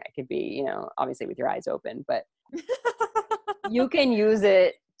meditating, I could be, you know, obviously with your eyes open, but you can use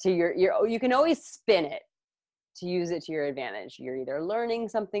it to you can always spin it to use it to your advantage. You're either learning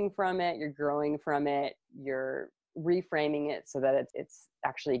something from it, you're growing from it, you're reframing it so that it's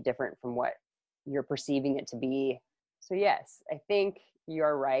actually different from what you're perceiving it to be. So yes, I think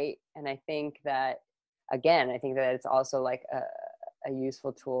you're right. And I think that, again, I think that it's also like a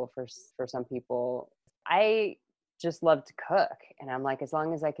useful tool for some people. I just love to cook. And I'm like, as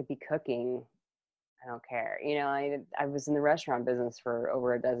long as I could be cooking, I don't care. You know, I was in the restaurant business for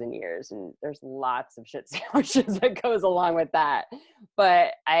over a dozen years, and there's lots of shit sandwiches that goes along with that.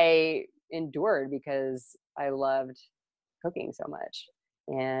 But I endured because I loved cooking so much.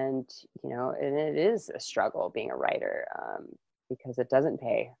 And, you know, and it is a struggle being a writer, because it doesn't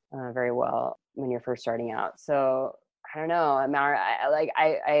pay very well when you're first starting out. So I don't know, Mara,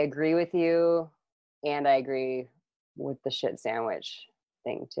 I agree with you, and I agree with the shit sandwich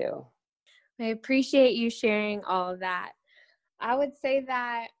thing too. I appreciate you sharing all of that. I would say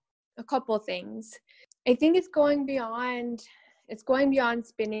that a couple things. I think it's going beyond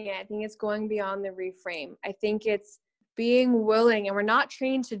spinning it. I think it's going beyond the reframe. I think it's being willing, and we're not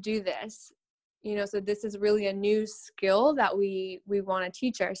trained to do this, you know, so this is really a new skill that we want to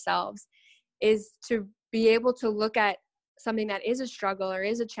teach ourselves, is to be able to look at something that is a struggle or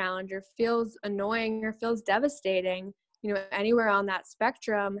is a challenge or feels annoying or feels devastating, you know, anywhere on that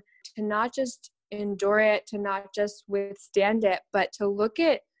spectrum, to not just endure it, to not just withstand it, but to look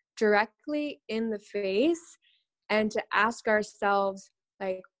it directly in the face and to ask ourselves,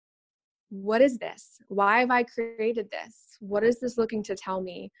 like, what is this? Why have I created this? What is this looking to tell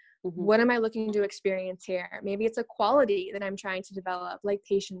me? Mm-hmm. What am I looking to experience here? Maybe it's a quality that I'm trying to develop, like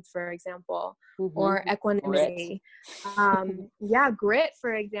patience, for example, Mm-hmm. or equanimity. Grit,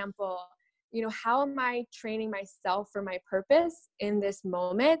 for example. You know, how am I training myself for my purpose in this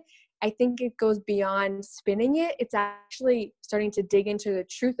moment? I think it goes beyond spinning it. It's actually starting to dig into the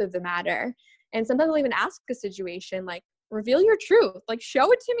truth of the matter. And sometimes I'll even ask a situation like, reveal your truth. Like, show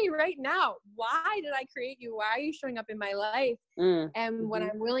it to me right now. Why did I create you? Why are you showing up in my life? And when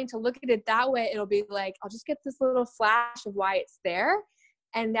I'm willing to look at it that way, it'll be like, I'll just get this little flash of why it's there.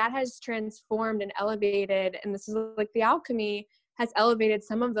 And that has transformed and elevated. And this is like the alchemy has elevated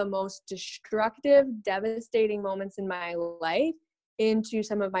some of the most destructive, devastating moments in my life into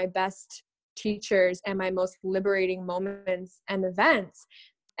some of my best teachers and my most liberating moments and events.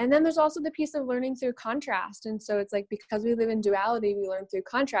 And then there's also the piece of learning through contrast. And so it's like, because we live in duality, we learn through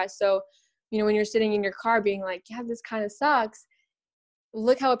contrast. So, you know, when you're sitting in your car being like, yeah, this kind of sucks,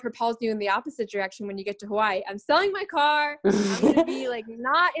 look how it propels you in the opposite direction when you get to Hawaii. I'm selling my car. I'm going to be like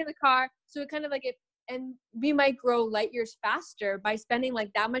not in the car. So it kind of like it, and we might grow light years faster by spending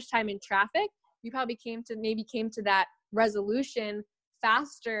like that much time in traffic. You probably came to that resolution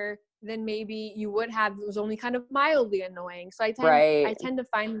faster than maybe you would have. It was only kind of mildly annoying. So I tend to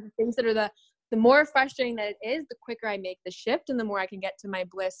find the things that are the more frustrating that it is, the quicker I make the shift and the more I can get to my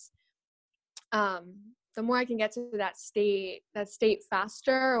bliss. The more I can get to that state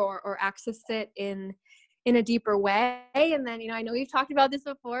faster or access it in a deeper way. And then, you know, I know we've talked about this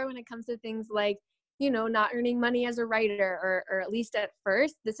before when it comes to things like, you know, not earning money as a writer, or at least at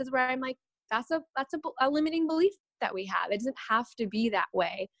first, this is where I'm like, that's a limiting belief that we have. It doesn't have to be that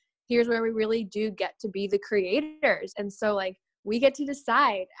way. Here's where we really do get to be the creators. And so like, we get to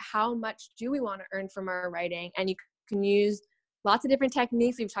decide how much do we want to earn from our writing. And you can use lots of different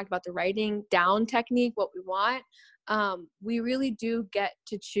techniques. We've talked about the writing down technique, what we want. We really do get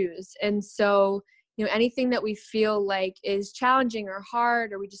to choose. And so, you know, anything that we feel like is challenging or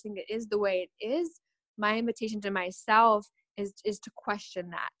hard, or we just think it is the way it is, my invitation to myself is to question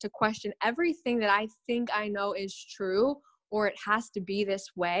that, to question everything that I think I know is true or it has to be this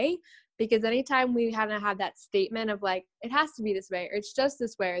way. Because anytime we kind of have that statement of like, it has to be this way, or it's just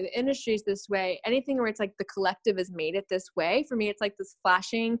this way, or the industry is this way, anything where it's like the collective has made it this way, for me, it's like this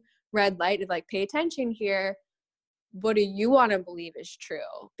flashing red light of like, pay attention here. What do you want to believe is true?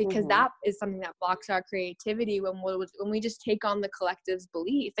 Because that is something that blocks our creativity when we just take on the collective's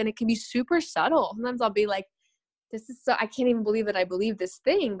belief. And it can be super subtle. Sometimes I'll be like, this is so, I can't even believe that I believe this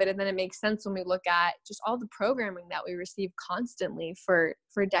thing. But then it makes sense when we look at just all the programming that we receive constantly for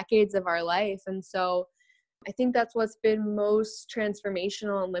decades of our life. And so I think that's what's been most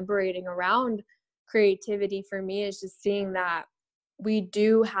transformational and liberating around creativity for me, is just seeing that we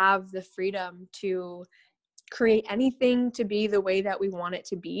do have the freedom to create anything to be the way that we want it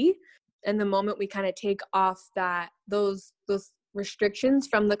to be. And the moment we kind of take off those restrictions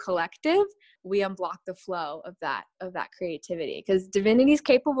from the collective, we unblock the flow of that creativity, because divinity is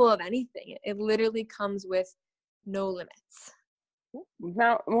capable of anything. It literally comes with no limits.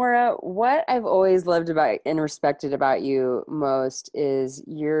 Now, Maura, what I've always loved about and respected about you most is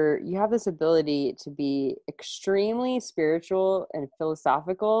you have this ability to be extremely spiritual and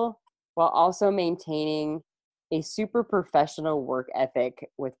philosophical while also maintaining a super professional work ethic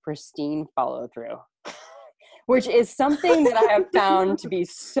with pristine follow through, which is something that I have found to be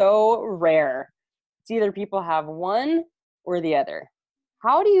so rare. It's either people have one or the other.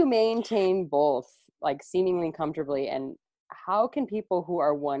 How do you maintain both, like seemingly comfortably, and how can people who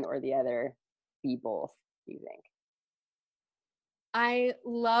are one or the other be both, do you think? I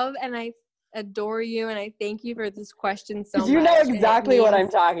love and I adore you, and I thank you for this question so much. You know exactly what I'm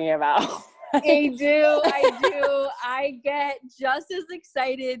talking about. I do. I get just as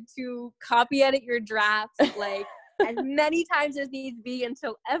excited to copy edit your drafts like as many times as needs be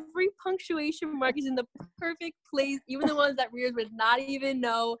until every punctuation mark is in the perfect place, even the ones that readers would not even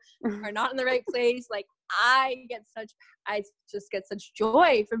know are not in the right place. Like I just get such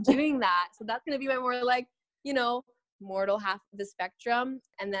joy from doing that. So that's going to be my more like, mortal half of the spectrum.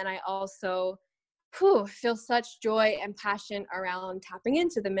 And then I also feel such joy and passion around tapping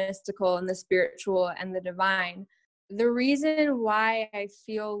into the mystical and the spiritual and the divine. The reason why I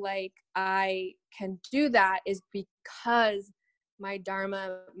feel like I can do that is because my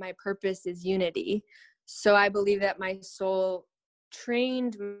dharma, my purpose is unity. So I believe that my soul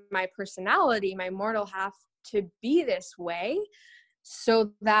trained my personality, my mortal half, to be this way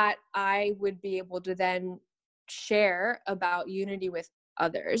so that I would be able to then share about unity with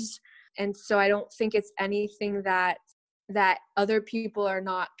others. And so I don't think it's anything that other people are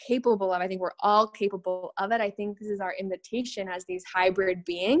not capable of. I think we're all capable of it. I think this is our invitation as these hybrid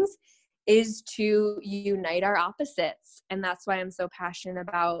beings, is to unite our opposites. And that's why I'm so passionate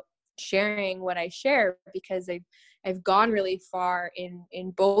about sharing what I share, because I've gone really far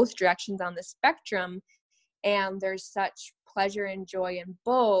in both directions on the spectrum. And there's such pleasure and joy in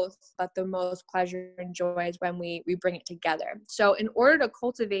both, but the most pleasure and joy is when we bring it together. So in order to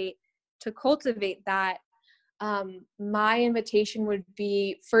cultivate that, my invitation would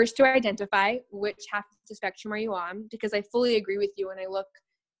be first to identify which half of the spectrum are you on, because I fully agree with you. When I look,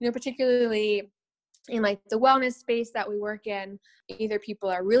 particularly in like the wellness space that we work in, either people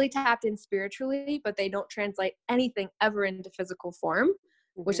are really tapped in spiritually, but they don't translate anything ever into physical form,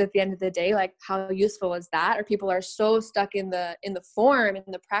 which at the end of the day, like how useful is that? Or people are so stuck in the form, in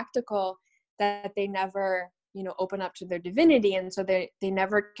the practical, that they never, open up to their divinity. And so they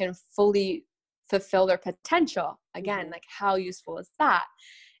never can fully fulfill their potential. Again, like how useful is that?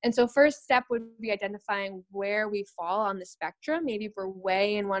 And so first step would be identifying where we fall on the spectrum. Maybe we're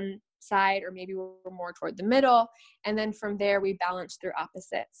way in one side, or maybe we're more toward the middle. And then from there, we balance through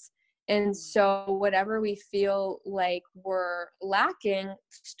opposites. And so whatever we feel like we're lacking,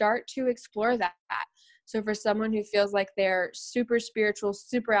 start to explore that. So for someone who feels like they're super spiritual,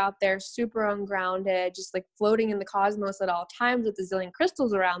 super out there, super ungrounded, just like floating in the cosmos at all times with a zillion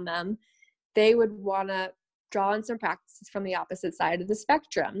crystals around them, they would want to draw on some practices from the opposite side of the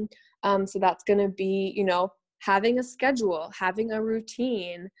spectrum. So that's going to be, having a schedule, having a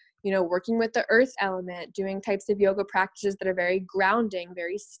routine, working with the earth element, doing types of yoga practices that are very grounding,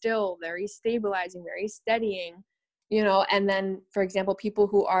 very still, very stabilizing, very steadying, and then, for example, people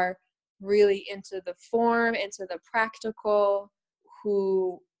who are really into the form, into the practical,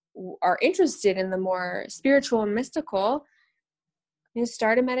 who are interested in the more spiritual and mystical,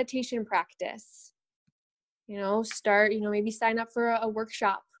 start a meditation practice, maybe sign up for a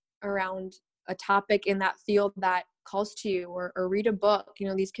workshop around a topic in that field that calls to you, or read a book.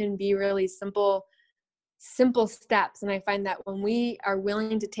 These can be really simple steps. And I find that when we are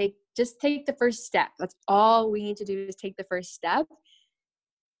willing to take the first step, that's all we need to do, is take the first step.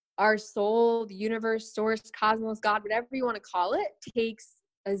 our soul, the universe, source, cosmos, God, whatever you want to call it, takes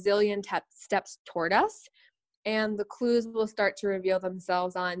a zillion steps toward us. And the clues will start to reveal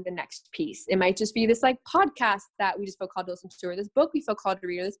themselves on the next piece. It might just be this like podcast that we just feel called to listen to, or this book we feel called to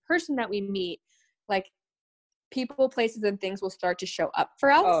read, or this person that we meet. Like, people, places, and things will start to show up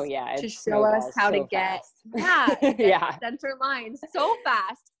for us. Oh yeah, to it show us how so to get fast. to get Yeah. center line so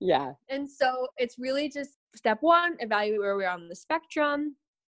fast. Yeah. And so it's really just step one, evaluate where we are on the spectrum.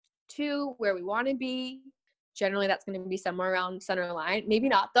 2, where we want to be. Generally, that's going to be somewhere around center line. Maybe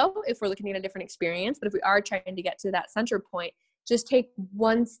not, though, if we're looking at a different experience. But if we are trying to get to that center point, just take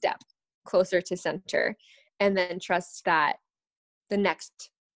one step closer to center and then trust that the next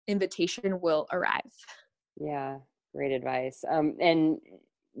invitation will arrive. Yeah, great advice. And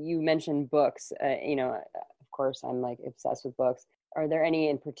you mentioned books. Of course, I'm like obsessed with books. Are there any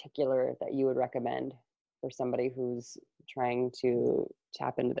in particular that you would recommend for somebody who's trying to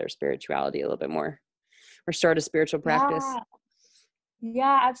tap into their spirituality a little bit more, or start a spiritual practice?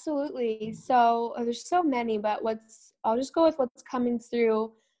 Yeah, absolutely. So there's so many, but I'll just go with what's coming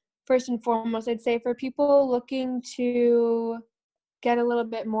through first and foremost. I'd say for people looking to get a little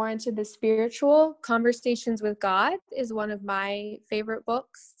bit more into the spiritual, Conversations with God is one of my favorite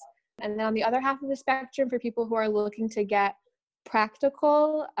books. And then on the other half of the spectrum, for people who are looking to get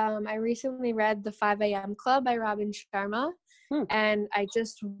practical, I recently read The 5 a.m. Club by Robin Sharma. And I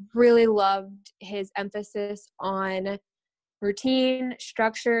just really loved his emphasis on routine,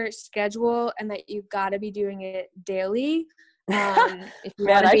 structure, schedule, and that you've got to be doing it daily. If you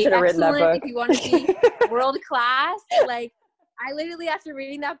want to be excellent, if you want to be world class, like I literally, after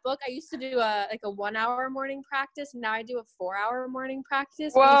reading that book, I used to do a 1 hour morning practice. And now I do a 4 hour morning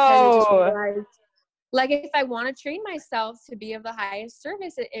practice. Whoa. Because I just realized, like, if I want to train myself to be of the highest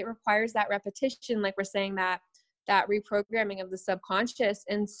service, it requires that repetition, like we're saying, that reprogramming of the subconscious.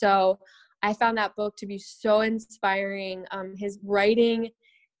 And so I found that book to be so inspiring. His writing,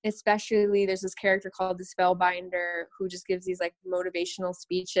 especially, there's this character called the Spellbinder who just gives these like motivational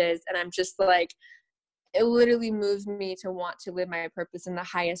speeches. And I'm just like, it literally moves me to want to live my purpose in the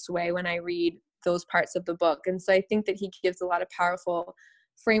highest way when I read those parts of the book. And so I think that he gives a lot of powerful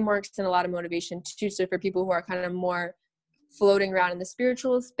frameworks and a lot of motivation too. So for people who are kind of more floating around in the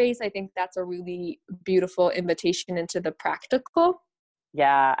spiritual space, I think that's a really beautiful invitation into the practical.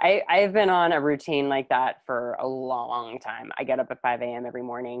 Yeah, I've been on a routine like that for a long time. I get up at 5 a.m. every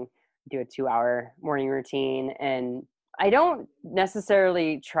morning, do a 2-hour morning routine, and I don't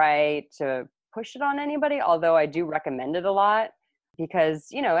necessarily try to push it on anybody, although I do recommend it a lot because,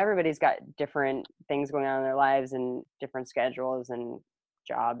 everybody's got different things going on in their lives and different schedules and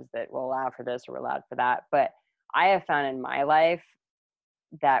jobs that will allow for this or allow for that. But I have found in my life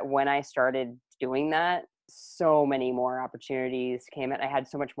that when I started doing that, so many more opportunities came in. I had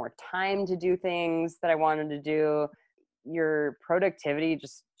so much more time to do things that I wanted to do. Your productivity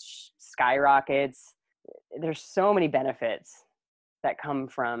just skyrockets. There's so many benefits that come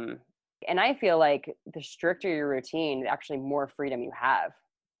from, and I feel like the stricter your routine, actually more freedom you have.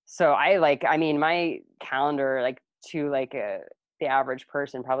 So my calendar, the average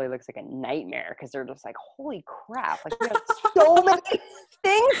person probably looks like a nightmare because they're just like, holy crap, like we have so many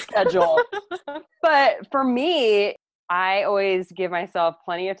things scheduled. But for me, I always give myself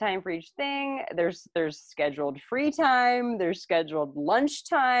plenty of time for each thing. There's scheduled free time, there's scheduled lunch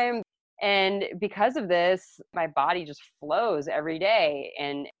time. And because of this, my body just flows every day.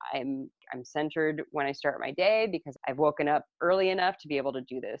 And I'm centered when I start my day because I've woken up early enough to be able to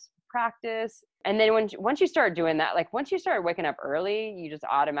do this practice. And then once you start doing that, like once you start waking up early, you just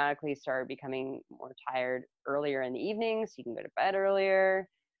automatically start becoming more tired earlier in the evening, so you can go to bed earlier.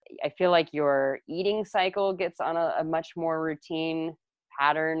 I feel like your eating cycle gets on a much more routine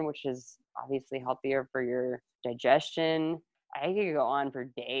pattern, which is obviously healthier for your digestion. I could go on for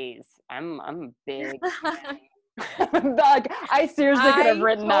days. I'm a big like, I seriously could have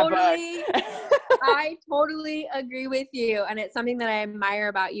written that book. I totally agree with you. And it's something that I admire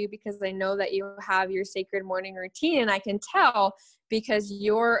about you because I know that you have your sacred morning routine. And I can tell because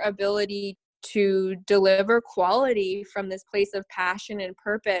your ability to deliver quality from this place of passion and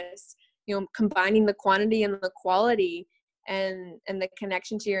purpose, combining the quantity and the quality and the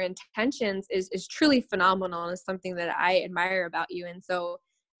connection to your intentions is truly phenomenal, and is something that I admire about you. And so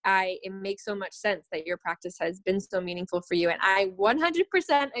it makes so much sense that your practice has been so meaningful for you. And I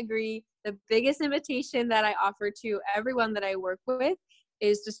 100% agree. The biggest invitation that I offer to everyone that I work with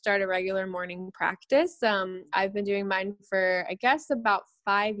is to start a regular morning practice. I've been doing mine for, I guess, about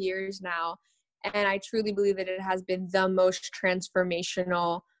 5 years now. And I truly believe that it has been the most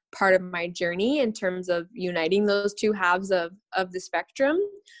transformational part of my journey in terms of uniting those two halves of the spectrum.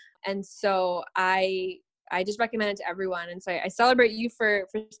 And so I just recommend it to everyone. And so I celebrate you for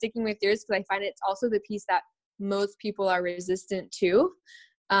sticking with yours, because I find it's also the piece that most people are resistant to.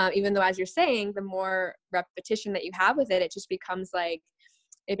 Even though, as you're saying, the more repetition that you have with it, it just becomes like,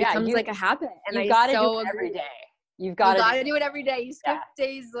 it becomes like a habit. And you've got to do it every day. You've got to do it every day. You skip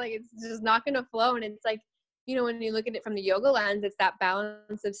days, like it's just not going to flow. And it's like, you know, when you look at it from the yoga lens, it's that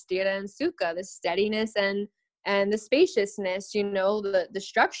balance of sthira and sukha, the steadiness and the spaciousness, you know, the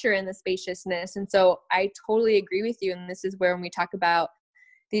structure and the spaciousness. And so I totally agree with you. And this is where, when we talk about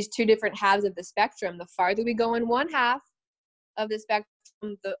these two different halves of the spectrum, the farther we go in one half of the spectrum,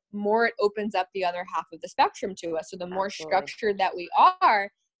 the more it opens up the other half of the spectrum to us. So the more structured that we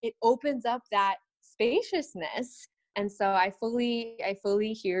are, it opens up that spaciousness. And so I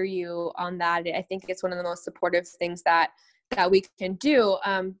fully hear you on that. I think it's one of the most supportive things that we can do,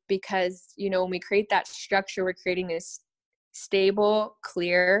 because, you know, when we create that structure, we're creating this stable,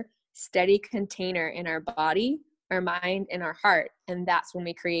 clear, steady container in our body, our mind, and our heart. And that's when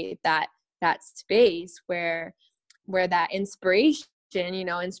we create that space where that inspiration, you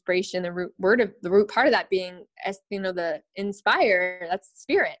know, inspiration, the root part of that being, you know, the inspire, that's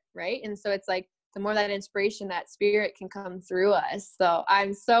spirit, right? And so it's like, the more that inspiration, that spirit can come through us. So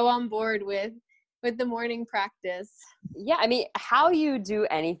I'm so on board with the morning practice. Yeah. I mean, how you do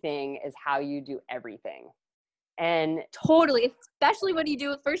anything is how you do everything. And totally, especially when you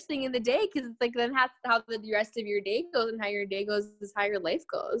do it first thing in the day, because it's like, then that's how the rest of your day goes, and how your day goes is how your life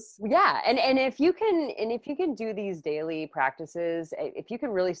goes. Yeah. And if you can do these daily practices, if you can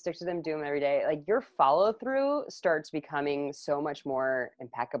really stick to them, do them every day, like your follow through starts becoming so much more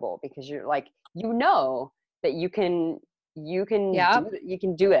impeccable, because you're like, you know that you can do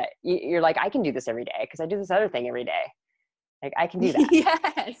it. You're like, I can do this every day because I do this other thing every day. Like, I can do that.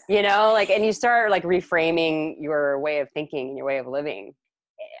 Yes. You know, like, and you start like reframing your way of thinking and your way of living.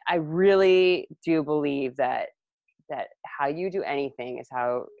 I really do believe that how you do anything is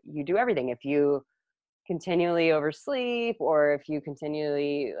how you do everything. If you continually oversleep, or if you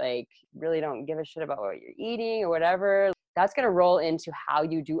continually like really don't give a shit about what you're eating or whatever, that's going to roll into how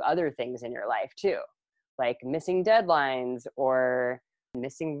you do other things in your life too. Like missing deadlines or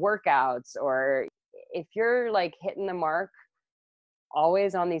missing workouts, or if you're like hitting the mark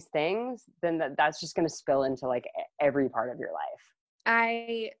always on these things, then that's just going to spill into like every part of your life.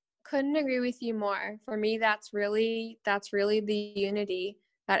 I couldn't agree with you more. For me, that's really the unity,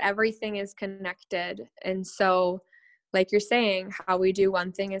 that everything is connected. And so, like you're saying, how we do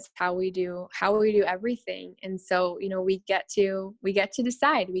one thing is how we do everything. And so, you know, we get to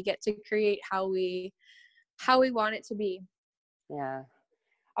decide, we get to create how we want it to be. Yeah.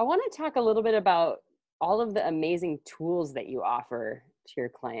 I want to talk a little bit about all of the amazing tools that you offer to your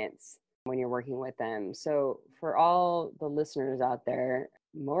clients when you're working with them. So for all the listeners out there,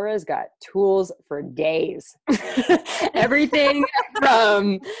 Maura's got tools for days. everything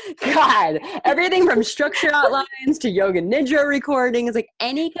from structure outlines to yoga nidra recordings, like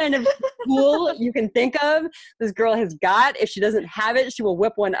any kind of tool you can think of, this girl has got. If she doesn't have it, she will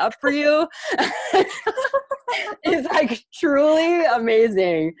whip one up for you. It's like truly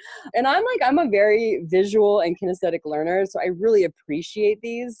amazing. And I'm a very visual and kinesthetic learner, so I really appreciate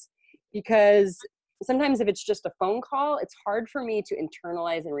these, because sometimes if it's just a phone call, it's hard for me to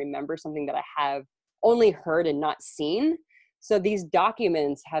internalize and remember something that I have only heard and not seen. So these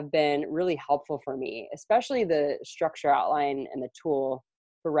documents have been really helpful for me, especially the structure outline and the tool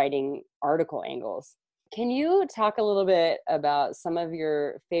for writing article angles. Can you talk a little bit about some of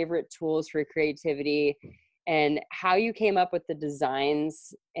your favorite tools for creativity and how you came up with the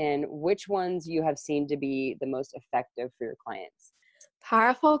designs, and which ones you have seen to be the most effective for your clients?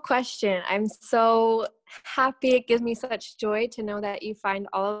 Powerful question. I'm so happy. It gives me such joy to know that you find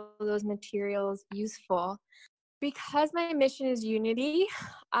all of those materials useful. Because my mission is unity,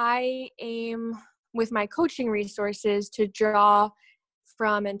 I aim with my coaching resources to draw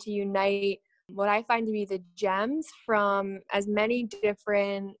from and to unite what I find to be the gems from as many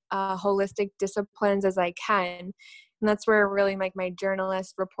different holistic disciplines as I can. And that's where really like my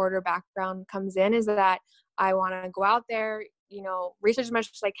journalist reporter background comes in, is that I want to go out there, you know, research as much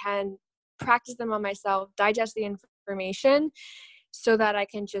as I can, practice them on myself, digest the information, so that I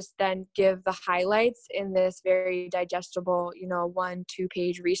can just then give the highlights in this very digestible, you know, 1-2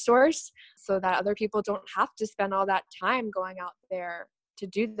 page resource, so that other people don't have to spend all that time going out there to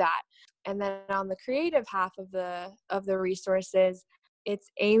do that. And then on the creative half of the resources, it's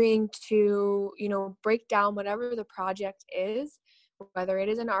aiming to, you know, break down whatever the project is, whether it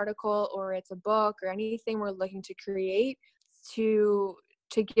is an article or it's a book or anything we're looking to create, to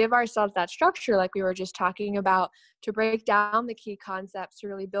to give ourselves that structure, like we were just talking about, to break down the key concepts, to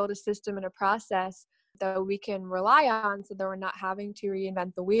really build a system and a process that we can rely on so that we're not having to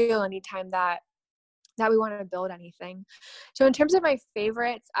reinvent the wheel anytime that we want to build anything. So in terms of my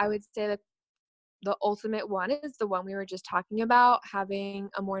favorites, I would say that the ultimate one is the one we were just talking about, having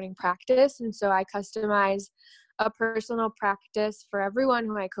a morning practice. And so I customize a personal practice for everyone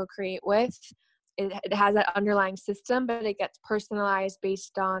who I co-create with. It has that underlying system, but it gets personalized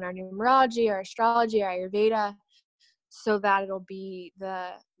based on our numerology, our astrology, our Ayurveda, so that it'll be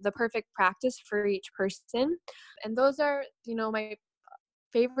the perfect practice for each person. And those are, my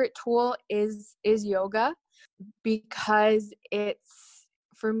favorite tool is yoga, because it's,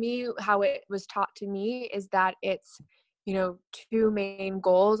 for me, how it was taught to me is that it's, two main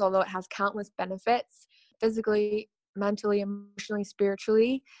goals, although it has countless benefits, physically, mentally, emotionally,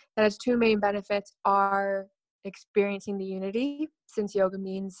 spiritually, that its two main benefits are experiencing the unity, since yoga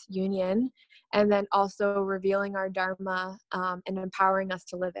means union, and then also revealing our dharma, and empowering us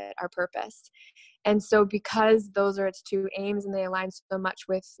to live it, our purpose. And so because those are its two aims and they align so much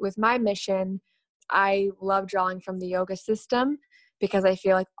with my mission, I love drawing from the yoga system, because I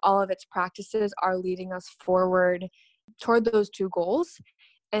feel like all of its practices are leading us forward toward those two goals.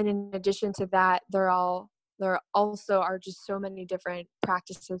 And in addition to that, there also are just so many different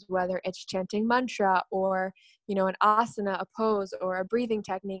practices, whether it's chanting mantra or, an asana, a pose, or a breathing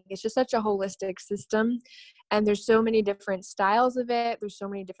technique. It's just such a holistic system. And there's so many different styles of it. There's so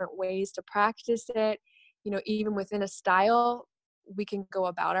many different ways to practice it. Even within a style, we can go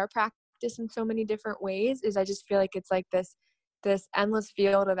about our practice in so many different ways. I just feel like it's like this endless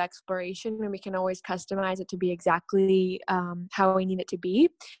field of exploration, and we can always customize it to be exactly how we need it to be.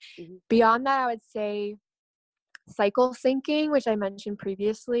 Mm-hmm. Beyond that, I would say cycle syncing, which I mentioned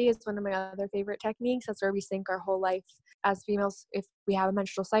previously, is one of my other favorite techniques. That's where we sync our whole life as females, if we have a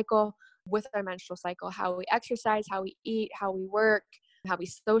menstrual cycle, with our menstrual cycle, how we exercise, how we eat, how we work, how we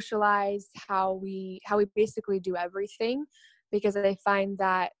socialize, how we basically do everything, because I find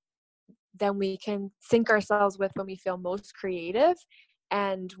that then we can sync ourselves with when we feel most creative,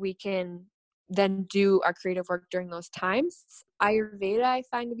 and we can then do our creative work during those times. Ayurveda I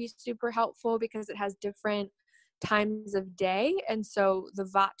find to be super helpful because it has different times of day. And so the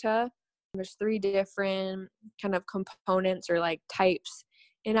Vata, there's 3 different kind of components or like types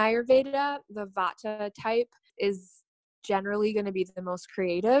in Ayurveda. The Vata type is generally going to be the most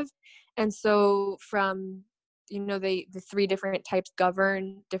creative. And so from the 3 different types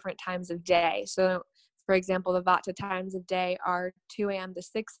govern different times of day. So, for example, the Vata times of day are 2 a.m. to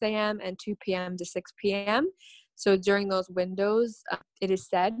 6 a.m. and 2 p.m. to 6 p.m. So during those windows, it is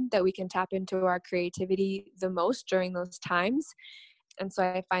said that we can tap into our creativity the most during those times. And so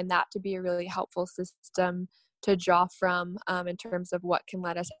I find that to be a really helpful system to draw from, in terms of what can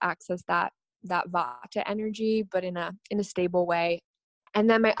let us access that Vata energy, but in a stable way. And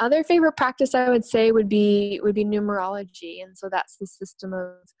then my other favorite practice, I would say, would be numerology. And so that's the system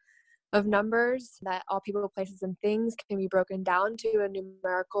of numbers that all people, places, and things can be broken down to a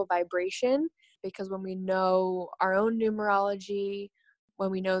numerical vibration. Because when we know our own numerology,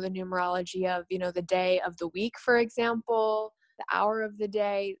 when we know the numerology of, the day of the week, for example, the hour of the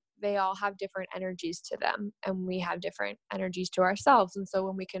day, they all have different energies to them, and we have different energies to ourselves. And so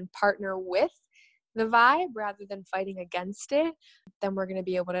when we can partner with the vibe rather than fighting against it, then we're going to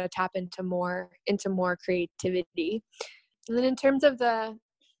be able to tap into more creativity. And then in terms of the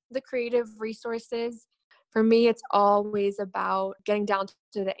creative resources, for me, it's always about getting down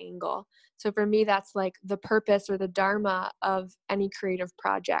to the angle. So for me, that's like the purpose or the dharma of any creative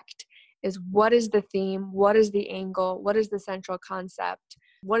project is, what is the theme? What is the angle? What is the central concept?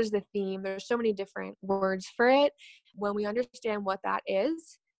 What is the theme? There's so many different words for it. When we understand what that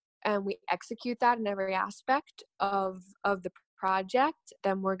is, and we execute that in every aspect of the project,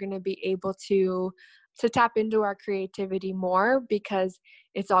 then we're going to be able to tap into our creativity more, because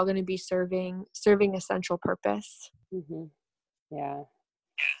it's all going to be serving a central purpose. Mm-hmm. Yeah.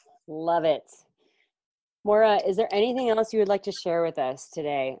 Love it. Maura, is there anything else you would like to share with us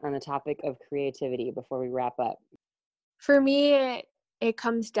today on the topic of creativity before we wrap up? For me, it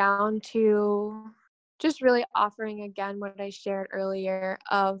comes down to just really offering again what I shared earlier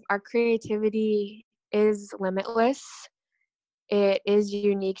of our creativity is limitless. It is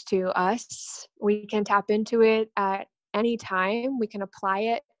unique to us. We can tap into it at any time. We can apply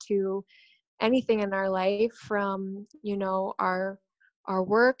it to anything in our life, from, our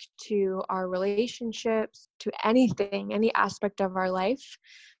work to our relationships, to anything, any aspect of our life.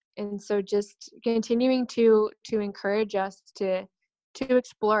 And so just continuing to encourage us to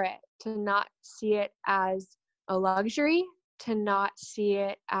explore it, to not see it as a luxury, to not see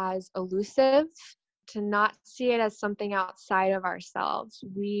it as elusive, to not see it as something outside of ourselves.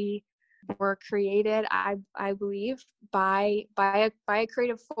 We were created, I believe, by a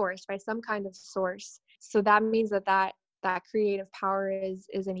creative force, by some kind of source. So that means that creative power is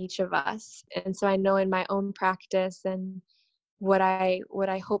in each of us. And so I know in my own practice and what I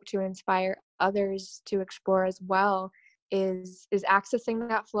hope to inspire others to explore as well is accessing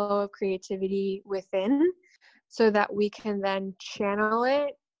that flow of creativity within, so that we can then channel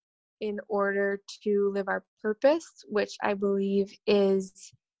it in order to live our purpose, which I believe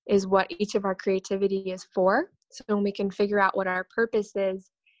is what each of our creativity is for. So when we can figure out what our purpose is,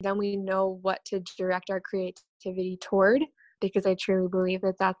 then we know what to direct our creativity toward, because I truly believe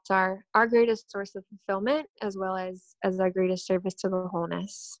that that's our greatest source of fulfillment, as well as our greatest service to the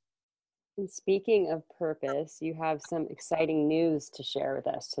wholeness. And speaking of purpose, you have some exciting news to share with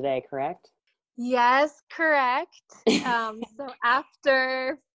us today, correct? Yes, correct. So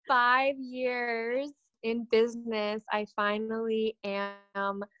after 5 years in business, I finally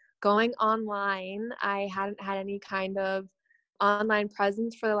am going online. I hadn't had any kind of online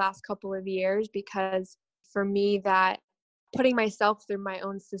presence for the last couple of years, because for me, that putting myself through my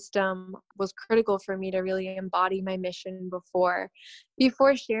own system was critical for me to really embody my mission before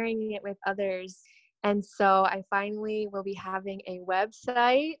sharing it with others. And so I finally will be having a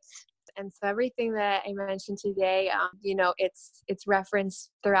website. And so everything that I mentioned today, it's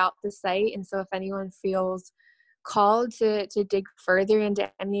referenced throughout the site. And so if anyone feels called to dig further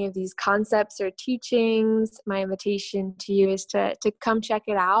into any of these concepts or teachings, my invitation to you is to come check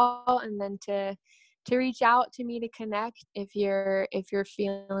it out, and then to reach out to me to connect if you're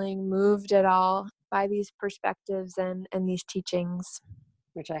feeling moved at all by these perspectives and these teachings.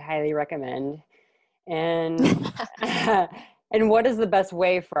 Which I highly recommend. And and what is the best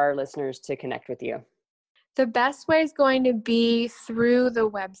way for our listeners to connect with you? The best way is going to be through the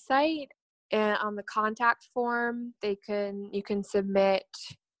website, and on the contact form. You can submit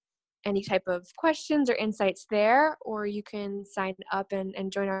any type of questions or insights there, or you can sign up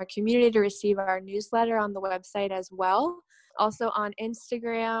and join our community to receive our newsletter on the website as well. Also on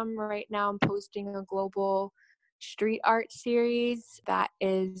Instagram, right now I'm posting a global street art series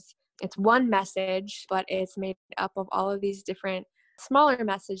it's one message, but it's made up of all of these different smaller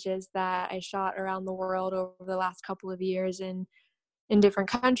messages that I shot around the world over the last couple of years in different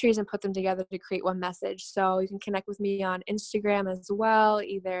countries, and put them together to create one message. So you can connect with me on Instagram as well,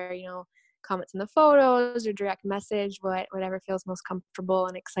 either, comments in the photos or direct message, whatever feels most comfortable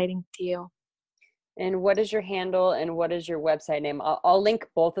and exciting to you. And what is your handle and what is your website name? I'll link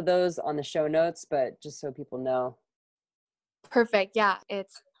both of those on the show notes, but just so people know. Perfect. Yeah.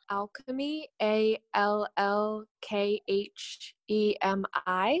 It's Allkhemi,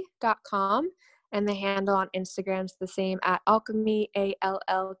 ALLKHEMI.com. And the handle on Instagram is the same, at Allkhemi,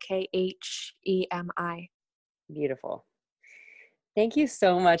 ALLKHEMI. Beautiful. Thank you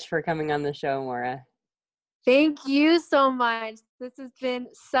so much for coming on the show, Maura. Thank you so much. This has been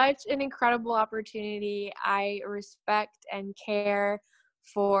such an incredible opportunity. I respect and care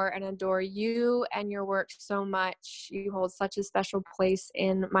for and adore you and your work so much. You hold such a special place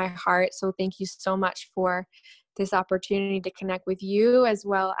in my heart. So thank you so much for this opportunity to connect with you as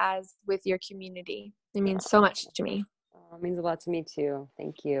well as with your community. It means so much to me. It means a lot to me too.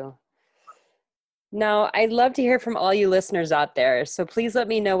 Thank you. Now, I'd love to hear from all you listeners out there. So please let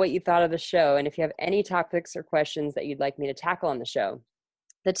me know what you thought of the show, and if you have any topics or questions that you'd like me to tackle on the show.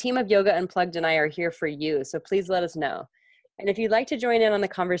 The team of Yoga Unplugged and I are here for you, so please let us know. And if you'd like to join in on the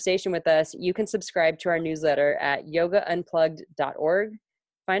conversation with us, you can subscribe to our newsletter at yogaunplugged.org.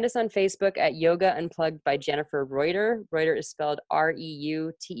 Find us on Facebook at Yoga Unplugged by Jennifer Reuter. Reuter is spelled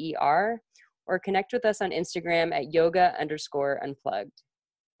Reuter. Or connect with us on Instagram at yoga_unplugged.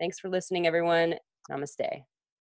 Thanks for listening, everyone. Namaste.